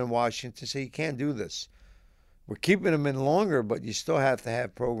someone in Washington said, you can't do this. We're keeping them in longer, but you still have to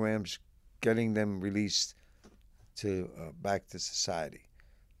have programs getting them released to back to society.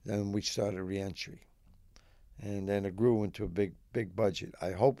 Then we started reentry, and then it grew into a big budget.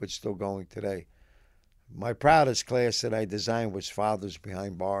 I hope it's still going today. My proudest class that I designed was Fathers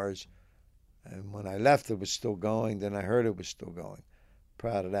Behind Bars, and when I left, it was still going. Then I heard it was still going.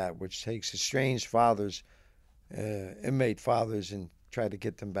 Proud of that, which takes estranged fathers, inmate fathers, and try to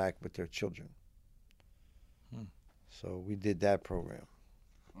get them back with their children. So we did that program.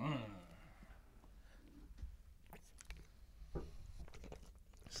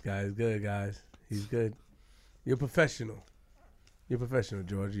 This guy is good, guys. He's good. You're professional. You're professional,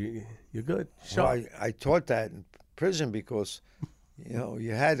 George. You're good. Sharp. Well, I taught that in prison because,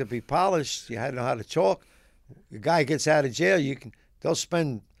 you had to be polished. You had to know how to talk. The guy gets out of jail, they'll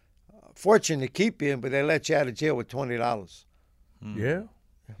spend a fortune to keep you, but they let you out of jail with $20. Yeah?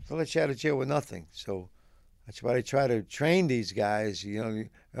 They'll let you out of jail with nothing. So that's why they try to train these guys. The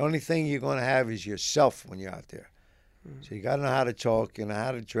only thing you're going to have is yourself when you're out there. So you got to know how to talk,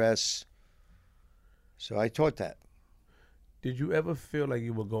 how to dress. So I taught that. Did you ever feel like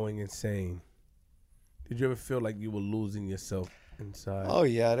you were going insane? Did you ever feel like you were losing yourself inside? Oh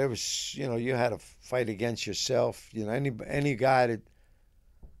yeah, there was. You had to fight against yourself. Any guy that,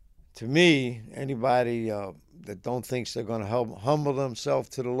 to me, anybody that don't think they're going to humble themselves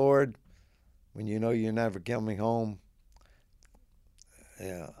to the Lord, when you're never coming home.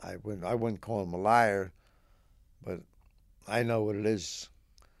 Yeah, I wouldn't call him a liar, but I know what it is.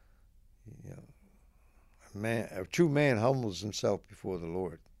 A true man humbles himself before the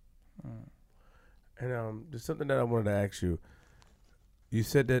Lord. And there's something that I wanted to ask you. You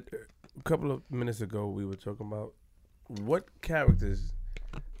said that a couple of minutes ago we were talking about what characters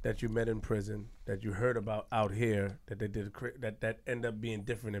that you met in prison that you heard about out here that they did that end up being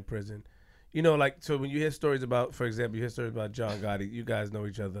different in prison. So when you hear stories about, for example, you hear stories about John Gotti, you guys know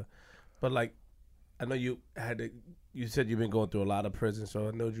each other, but I know you said you've been going through a lot of prison, so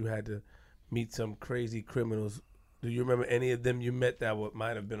I know you had to meet some crazy criminals. Do you remember any of them you met that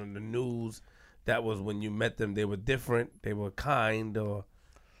might have been on the news? That was when you met them, they were different, they were kind, or,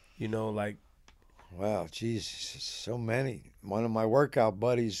 Wow, geez, so many. One of my workout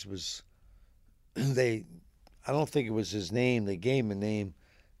buddies was, I don't think it was his name, they gave him a name,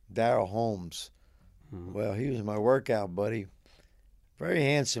 Darryl Holmes. Well, he was my workout buddy. Very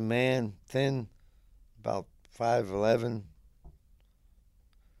handsome man, thin, about 5'11".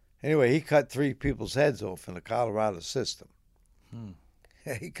 Anyway, he cut 3 people's heads off in the Colorado system.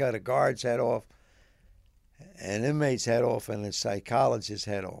 He cut a guard's head off, An inmate's head off and a psychologist's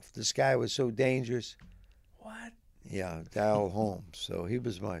head off. This guy was so dangerous. What? Yeah, Darrell Holmes. So he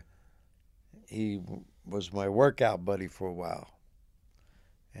was my workout buddy for a while,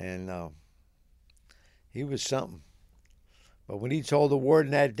 and he was something. But when he told the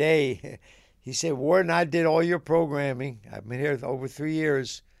warden that day, he said, "Warden, I did all your programming. I've been here over 3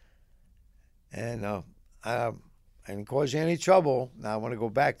 years, and I didn't cause you any trouble. Now I want to go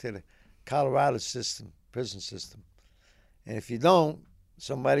back to the Colorado system, prison system, and if you don't,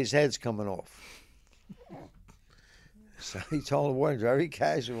 somebody's head's coming off." So he told the warden, very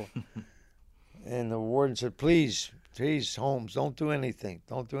casual. And the warden said, please, Holmes, don't do anything.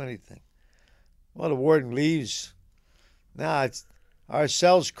 Don't do anything. Well, the warden leaves. Now our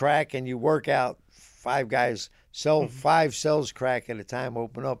cells crack and you work out. 5 guys, 5 cells crack at a time,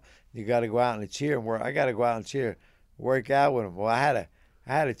 open up. You got to go out in a chair and work. I got to go out in a chair, work out with him. Well, I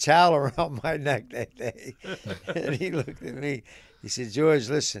had a towel around my neck that day. And he looked at me. He said, George,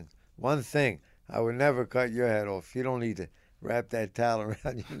 listen, one thing. I would never cut your head off. You don't need to wrap that towel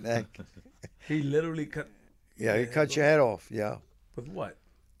around your neck. He literally cut. Yeah, he cut your head off. Yeah. With what?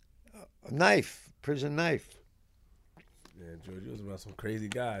 A knife, prison knife. Yeah, George, you was around some crazy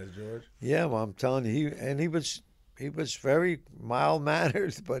guys, George. Yeah, well, I'm telling you, he was very mild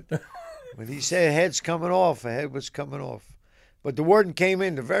mannered, but when he said head's coming off, a head was coming off. But the warden came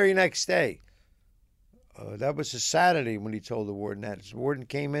in the very next day. That was a Saturday when he told the warden that. The warden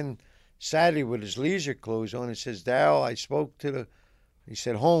came in Saturday with his leisure clothes on and says, Darrell, he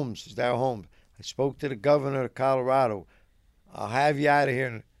said, Holmes, it's Darrell Holmes. I spoke to the governor of Colorado. I'll have you out of here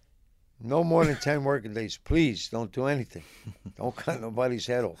in no more than 10 working days. Please don't do anything. Don't cut nobody's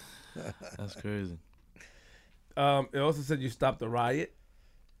head off. That's crazy. It also said you stopped the riot.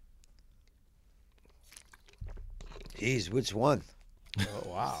 Jeez, which one? Oh,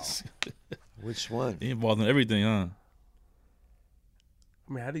 wow. Which one? He involved in everything, huh?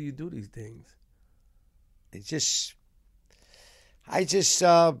 I mean, how do you do these things? When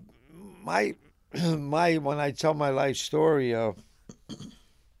I tell my life story, I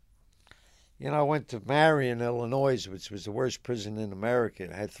went to Marion, Illinois, which was the worst prison in America.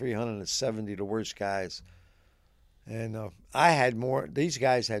 It had 370 of the worst guys. And I had more. These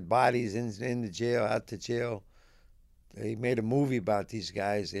guys had bodies in the jail, out the jail. They made a movie about these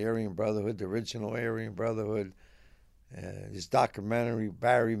guys, the Aryan Brotherhood, the original Aryan Brotherhood. This documentary,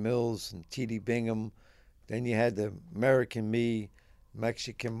 Barry Mills and T.D. Bingham. Then you had the American Me,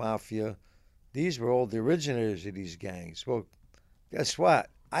 Mexican Mafia. These were all the originators of these gangs. Well, guess what?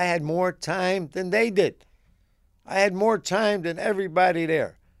 I had more time than they did. I had more time than everybody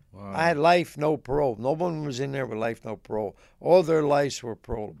there. Wow. I had life, no parole. No one was in there with life, no parole. All their lives were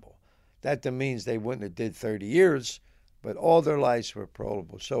parolable. That means they wouldn't have did 30 years, but all their lives were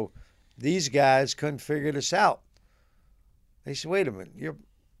parolable. So these guys couldn't figure this out. They said, wait a minute,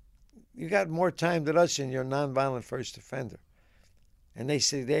 you got more time than us and you're a nonviolent first offender. And they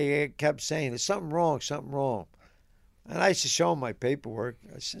kept saying, there's something wrong. And I used to show them my paperwork.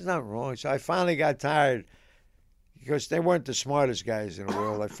 I said, there's nothing wrong. So I finally got tired because they weren't the smartest guys in the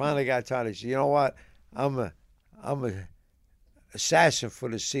world. I finally got tired. I said, you know what? I'm a assassin for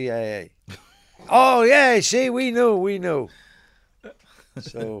the CIA. Oh, yeah, see, we knew.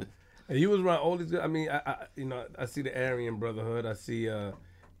 So... And you was around all these guys. I mean, I see the Aryan Brotherhood. I see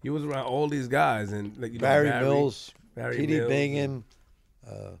you was around all these guys and like Barry Mills, Barry T.D. Mills, Bingham,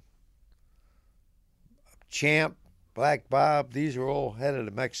 Champ, Black Bob. These were all head of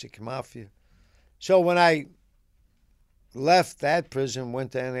the Mexican Mafia. So when I left that prison,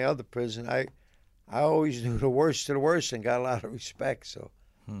 went to any other prison, I always knew the worst of the worst and got a lot of respect. So,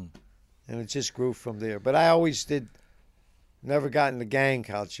 and it just grew from there. But I always did. Never got in the gang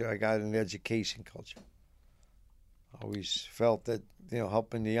culture. I got in the education culture. I always felt that,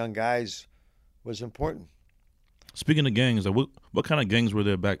 helping the young guys was important. Speaking of gangs, like what kind of gangs were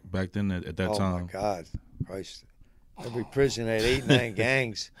there back then at that time? Oh, my God. Christ. Every prison had 8, 9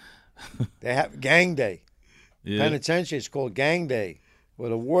 gangs. They have gang day. Yeah. Penitentiary, it's called gang day.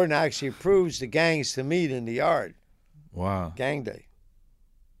 Well, the warden actually approves the gangs to meet in the yard. Wow. Gang day.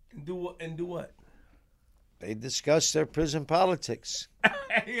 And do what? They discuss their prison politics.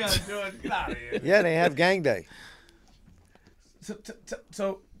 Yo, George, get out of here. Yeah, they have gang day.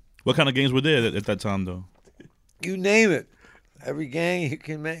 So What kind of gangs were there at that time, though? You name it. Every gang you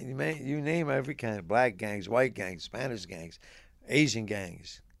can you name every kind. Black gangs, white gangs, Spanish gangs, Asian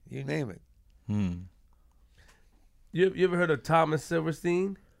gangs. You name it. You ever heard of Thomas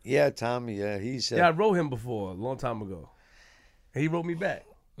Silverstein? Yeah, Tommy. Yeah, he's. Yeah, I wrote him before a long time ago. And he wrote me back.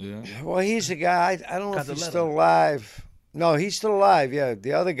 Yeah. Well, he's a guy. I don't know Got if the he's letter. still alive. No, he's still alive. Yeah,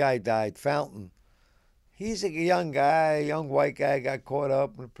 the other guy died, Fountain. He's a young guy, young white guy, got caught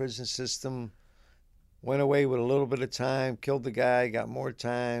up in the prison system, went away with a little bit of time, killed the guy, got more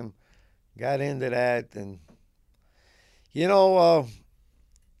time, got into that. And, you know,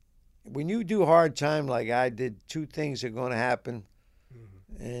 when you do hard time like I did, two things are going to happen.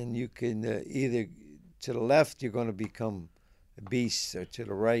 And you can either, to the left, you're going to become a beast, or to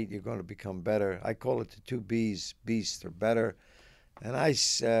the right, you're going to become better. I call it the two B's, beast or better. And I,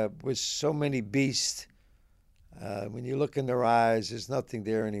 with so many beasts, when you look in their eyes, there's nothing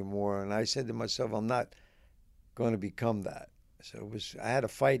there anymore. And I said to myself, I'm not going to become that. So I had a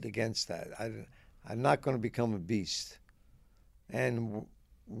fight against that. I'm not going to become a beast. And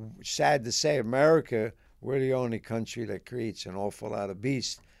sad to say, America, we're the only country that creates an awful lot of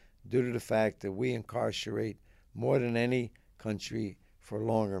beasts due to the fact that we incarcerate more than any country for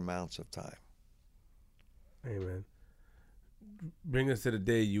longer amounts of time. Amen. Bring us to the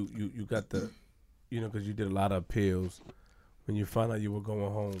day you got the, because you did a lot of appeals. When you found out you were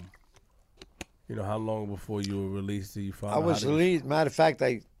going home, how long before you were released did you find out? I was released. Matter of fact,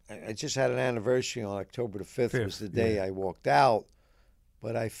 I just had an anniversary on October the 5th was the day I walked out.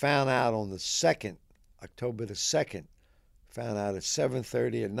 But I found out on the 2nd, October the 2nd, found out at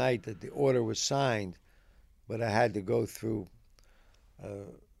 7:30 at night that the order was signed, but I had to go through a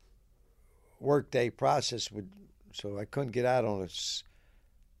workday process, so I couldn't get out on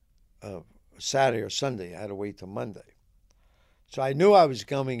a Saturday or Sunday. I had to wait till Monday. So I knew I was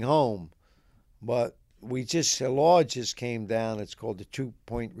coming home, but a law just came down. It's called the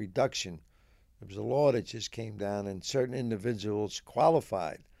 2-point reduction. There was a law that just came down, and certain individuals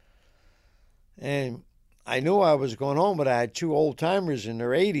qualified. And I knew I was going home, but I had two old-timers in their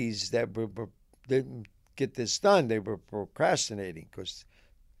 80s that didn't get this done. They were procrastinating.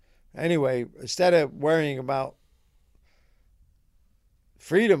 Anyway, instead of worrying about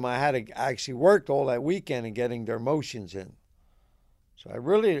freedom, I had to actually work all that weekend and getting their motions in. So I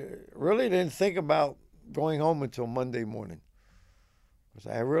really didn't think about going home until Monday morning. Because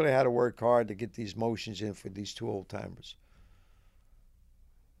I really had to work hard to get these motions in for these two old-timers.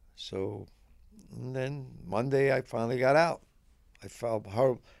 So, and then Monday I finally got out. I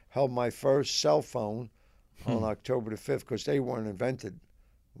held my first cell phone on October the 5th because they weren't invented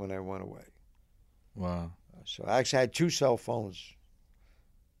when I went away. Wow. So I actually had two cell phones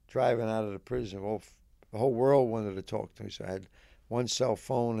driving out of the prison. Well, the whole world wanted to talk to me, so I had one cell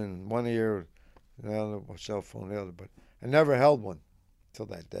phone in one ear, and the other cell phone in the other. But I never held one till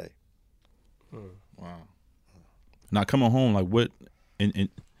that day. Wow. Now coming home, like what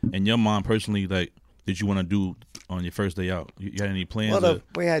in your mind personally, like did you want to do on your first day out? You had any plans? Well,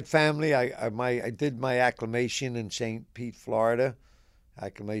 we had family. I did my acclimation in St. Pete, Florida,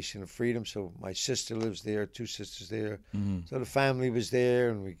 acclimation of freedom. So my sister lives there, two sisters there. Mm-hmm. So the family was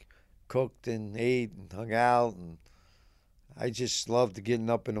there, and we cooked and ate and hung out. And I just loved getting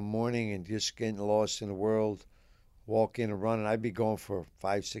up in the morning and just getting lost in the world, walking and running. I'd be going for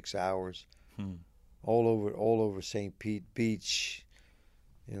 5-6 hours, all over St. Pete Beach,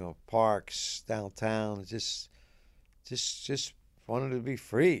 parks downtown. Just wanted to be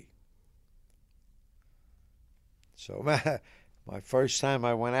free. So my first time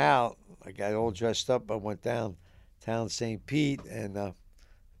I went out, I got all dressed up. I went downtown St. Pete and was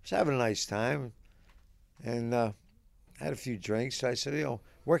having a nice time, and had a few drinks. So I said,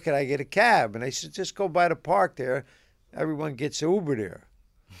 where could I get a cab? And they said, just go by the park there. Everyone gets an Uber there.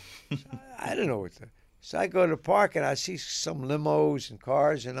 So I didn't know what to. So I go to the park and I see some limos and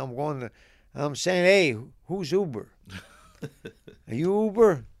cars, and I'm saying, hey, who's Uber? Are you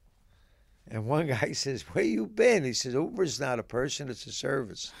Uber? And one guy says, where you been? He says, Uber's not a person, it's a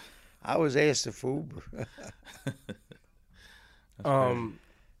service. I was asking for Uber.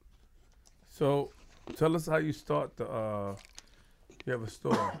 So tell us how you start the, you have a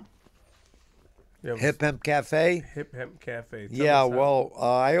store. Hip Hemp Cafe? Hip Hemp Cafe.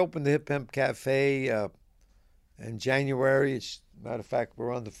 I opened the Hip Hemp Cafe in January. Matter of fact,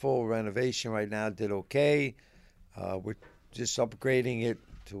 we're on the full renovation right now. Did okay. We're just upgrading it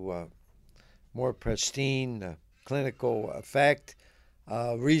to a more pristine clinical effect.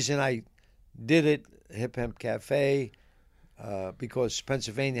 Reason I did it, Hip Hemp Cafe, because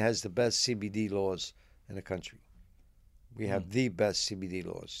Pennsylvania has the best CBD laws in the country. We have the best CBD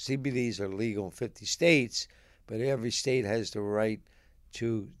laws. CBDs are legal in 50 states, but every state has the right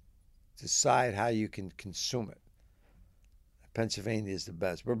to decide how you can consume it. Pennsylvania is the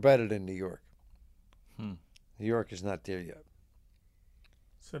best. We're better than New York. New York is not there yet.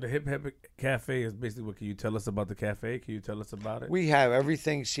 So the Hip Hop Cafe is basically what? Can you tell us about the cafe? Can you tell us about it? We have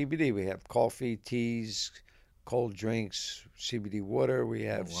everything CBD. We have coffee, teas, cold drinks, CBD water. We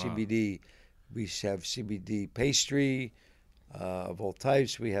have CBD We have CBD pastry of all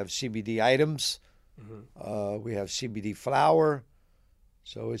types. We have CBD items. We have CBD flour.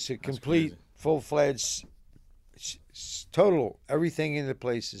 So it's a complete, full-fledged, total, everything in the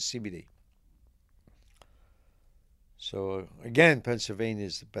place is CBD. So, again, Pennsylvania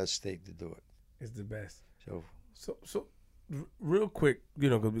is the best state to do it. It's the best. So Real quick,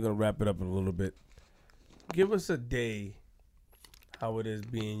 because we're going to wrap it up in a little bit. Give us a day, how it is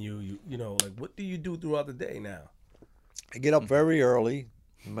being you. Like, what do you do throughout the day now? I get up very early,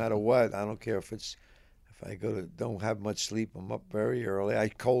 no matter what. I don't care if I don't have much sleep, I'm up very early. I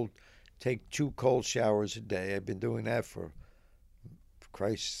take 2 cold showers a day. I've been doing that for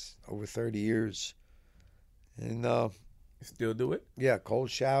Christ, over 30 years. And you still do it? Yeah, cold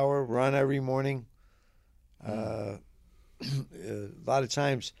shower, run every morning. A lot of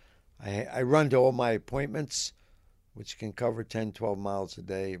times I run to all my appointments, which can cover 10, 12 miles a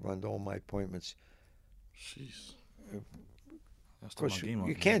day. Run to all my appointments. Jeez. Of course,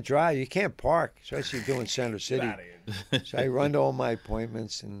 you can't drive. You can't park, especially doing Center City. So I run to all my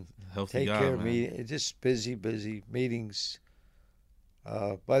appointments and take care of me. It's just busy meetings.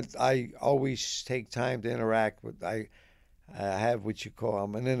 But I always take time to interact with. I have what you call.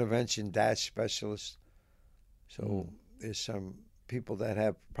 I'm an intervention dash specialist. So there's some people that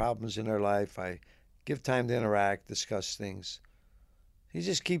have problems in their life. I give time to interact, discuss things. You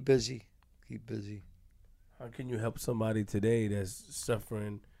just keep busy. Keep busy. How can you help somebody today that's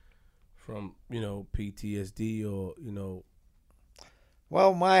suffering from, PTSD or,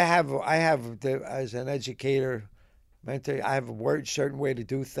 Well, I have as an educator, mentor, I have a certain way to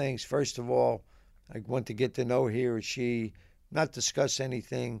do things. First of all, I want to get to know he or she, not discuss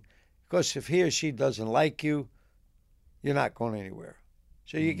anything, because if he or she doesn't like you, you're not going anywhere.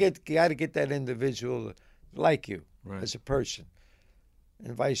 So you got to get that individual to like you as a person,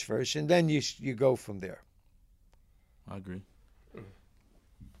 and vice versa, and then you go from there. I agree.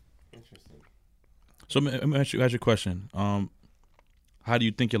 Interesting. So let me ask you a question. How do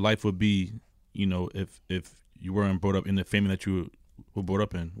you think your life would be, if you weren't brought up in the family that you were brought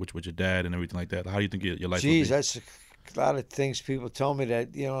up in, with your dad and everything like that? How do you think your life would be? That's a lot of things. People tell me that,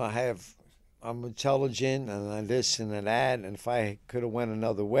 I'm intelligent and this and that, and if I could have went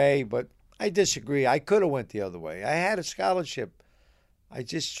another way, but I disagree. I could have went the other way. I had a scholarship. I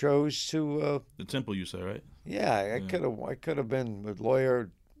just chose to. The temple, you said, right? Yeah, I could have been a lawyer,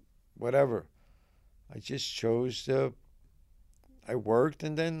 whatever. I just chose to. I worked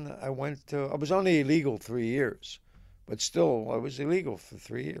and then I went to. I was only illegal 3 years, but still I was illegal for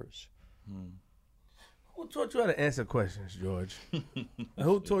 3 years. Who taught you how to answer questions, George?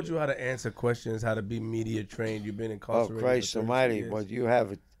 Who taught you how to answer questions? How to be media trained? You've been incarcerated. Oh, Christ Almighty! Well, you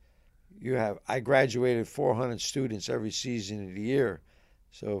have. I graduated 400 students every season of the year,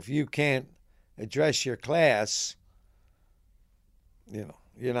 so if you can't address your class,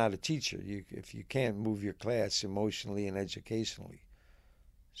 you're not a teacher. If you can't move your class emotionally and educationally,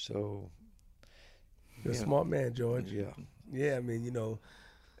 so you're a smart man, George. Yeah. Yeah, I mean,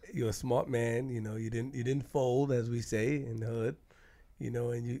 you're a smart man. You didn't fold, as we say in the hood.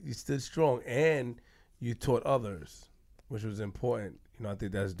 And you stood strong, and you taught others, which was important. I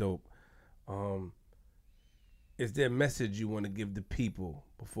think that's dope. Is there a message you want to give the people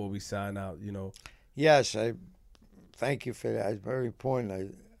before we sign out? Yes, I thank you for that. It's very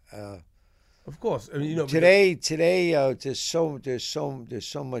important. Of course, I mean, today, there's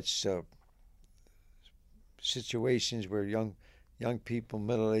so much situations where young people,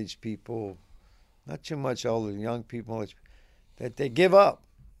 middle-aged people, not too much older, young people, that they give up.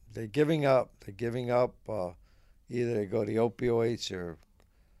 They're giving up. Either they go to opioids or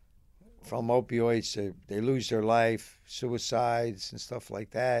from opioids, they lose their life, suicides and stuff like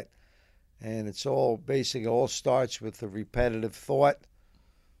that. And it's all starts with a repetitive thought.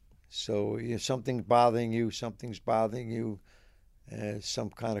 So something's bothering you, some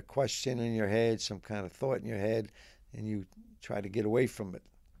kind of question in your head, some kind of thought in your head, and you try to get away from it.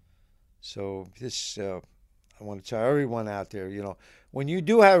 So this, I want to tell everyone out there, when you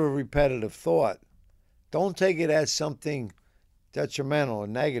do have a repetitive thought, don't take it as something detrimental or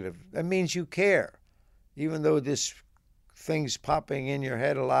negative. That means you care. Even though this thing's popping in your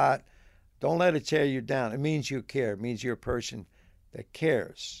head a lot, don't let it tear you down. It means you care. It means you're a person that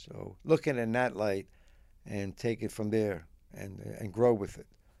cares. So look at it in that light and take it from there and grow with it.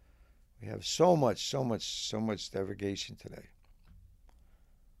 We have so much derogation today.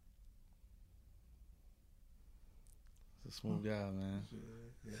 He's a smooth guy, man.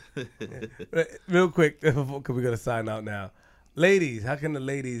 Yeah. Real quick, because we're going to sign out now. Ladies, how can the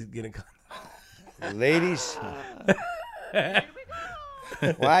ladies get in contact? Ladies?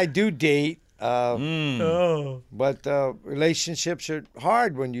 Well, I do date. But relationships are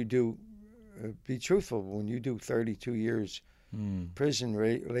hard when you do. Be truthful. When you do 32 years, prison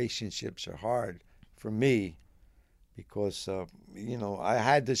relationships are hard for me because I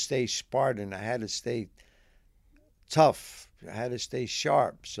had to stay Spartan. I had to stay tough. I had to stay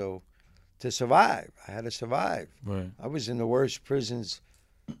sharp. So to survive, I had to survive. Right. I was in the worst prisons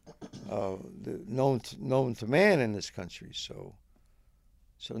known to man in this country. So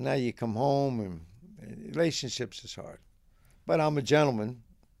now you come home and relationships is hard. But I'm a gentleman.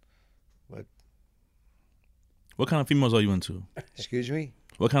 But What kind of females are you into? excuse me,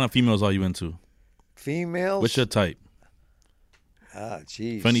 What kind of females are you into? females. What's your type?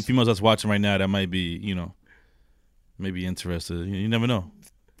 Jeez. For any females that's watching right now that might be, maybe interested. You never know.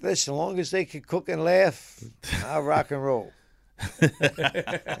 Listen, as long as they can cook and laugh, I'll rock and roll.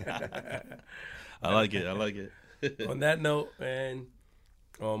 I like it. On that note, man,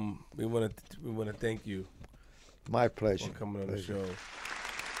 we want to thank you My pleasure. for coming on the show.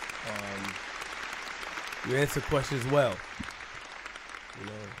 You answer questions well.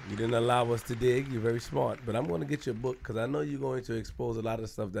 You didn't allow us to dig. You're very smart. But I'm going to get your book because I know you're going to expose a lot of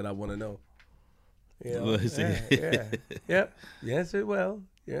stuff that I want to know. Yep. You answered well.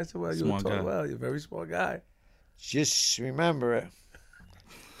 You were Smart guy. taught well. You're a very smart guy. Just remember,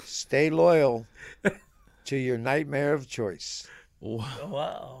 stay loyal to your nightmare of choice.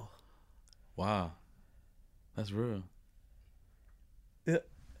 Wow. Wow. That's real. Yeah.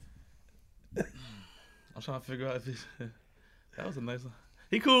 I'm trying to figure out if he's... That was a nice one.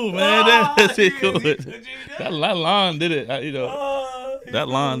 He cool, man. He cool. That line did it. That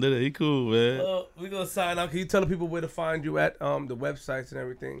line did it. He cool, man. We're going to sign out. Can you tell the people where to find you at, the websites and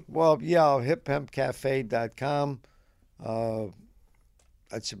everything? Well, yeah, hiphempcafe.com.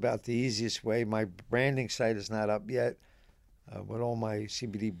 That's about the easiest way. My branding site is not up yet. But all my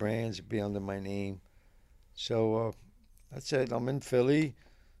CBD brands will be under my name. So that's it. I'm in Philly.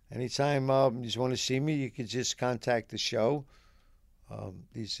 Anytime you just want to see me, you could just contact the show.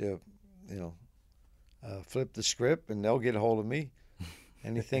 Flip the script, and they'll get a hold of me.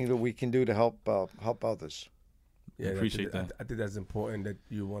 Anything that we can do to help others. Yeah, Appreciate that. I think that's important that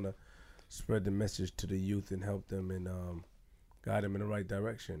you want to spread the message to the youth and help them and guide them in the right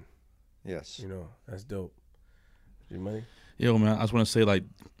direction. Yes. That's dope. G-Money? Yo, man, I just want to say,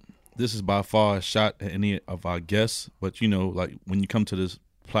 this is by far a shot at any of our guests. But, when you come to this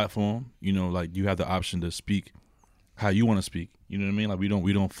platform, you have the option to speak how you want to speak. You know what I mean?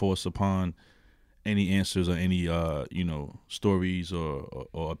 We don't force upon any answers or any stories or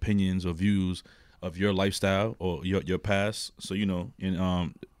opinions or views of your lifestyle or your past. So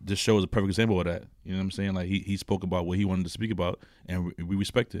and this show is a perfect example of that. You know what I'm saying? He spoke about what he wanted to speak about, and we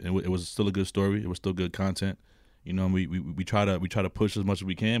respect it. And it was still a good story. It was still good content. And we try to push as much as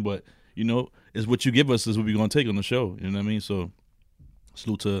we can, but it's what you give us is what we're gonna take on the show. You know what I mean? So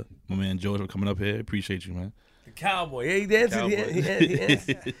salute to my man George for coming up here. Appreciate you, man. The cowboy. Yeah, he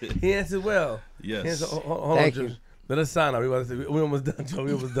answered. He answered well. Yes. Hold Thank on, you. George. Let us sign out. We almost done, Joe.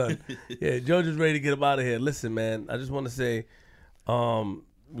 We almost done. Yeah, George is ready to get him out of here. Listen, man, I just want to say, I want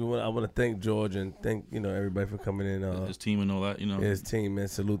to thank George and thank everybody for coming in. His team and all that. His team, man.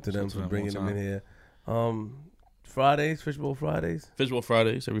 Salute to them Salute to for them bringing all them in time. here. Fridays, Fishbowl Fridays. Fishbowl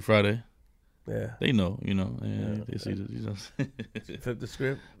Fridays, every Friday. Yeah. They know, they see the, Flip the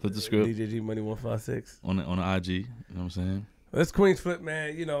script. Flip the script. DJ G Money 156 on the IG. You know what I'm saying? That's Queen's Flip,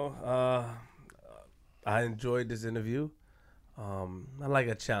 man. I enjoyed this interview. I like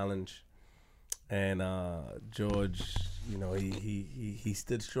a challenge, and George, he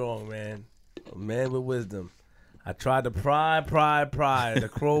stood strong, man. A man with wisdom. I tried to pry. The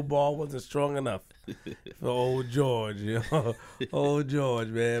crowbar wasn't strong enough for old George, old George,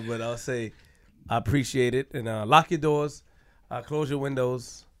 man. But I'll say I appreciate it, and lock your doors, close your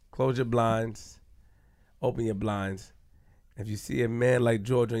windows, close your blinds, open your blinds. If you see a man like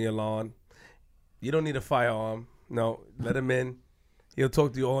George on your lawn, you don't need a firearm. No, let him in. He'll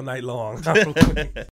talk to you all night long.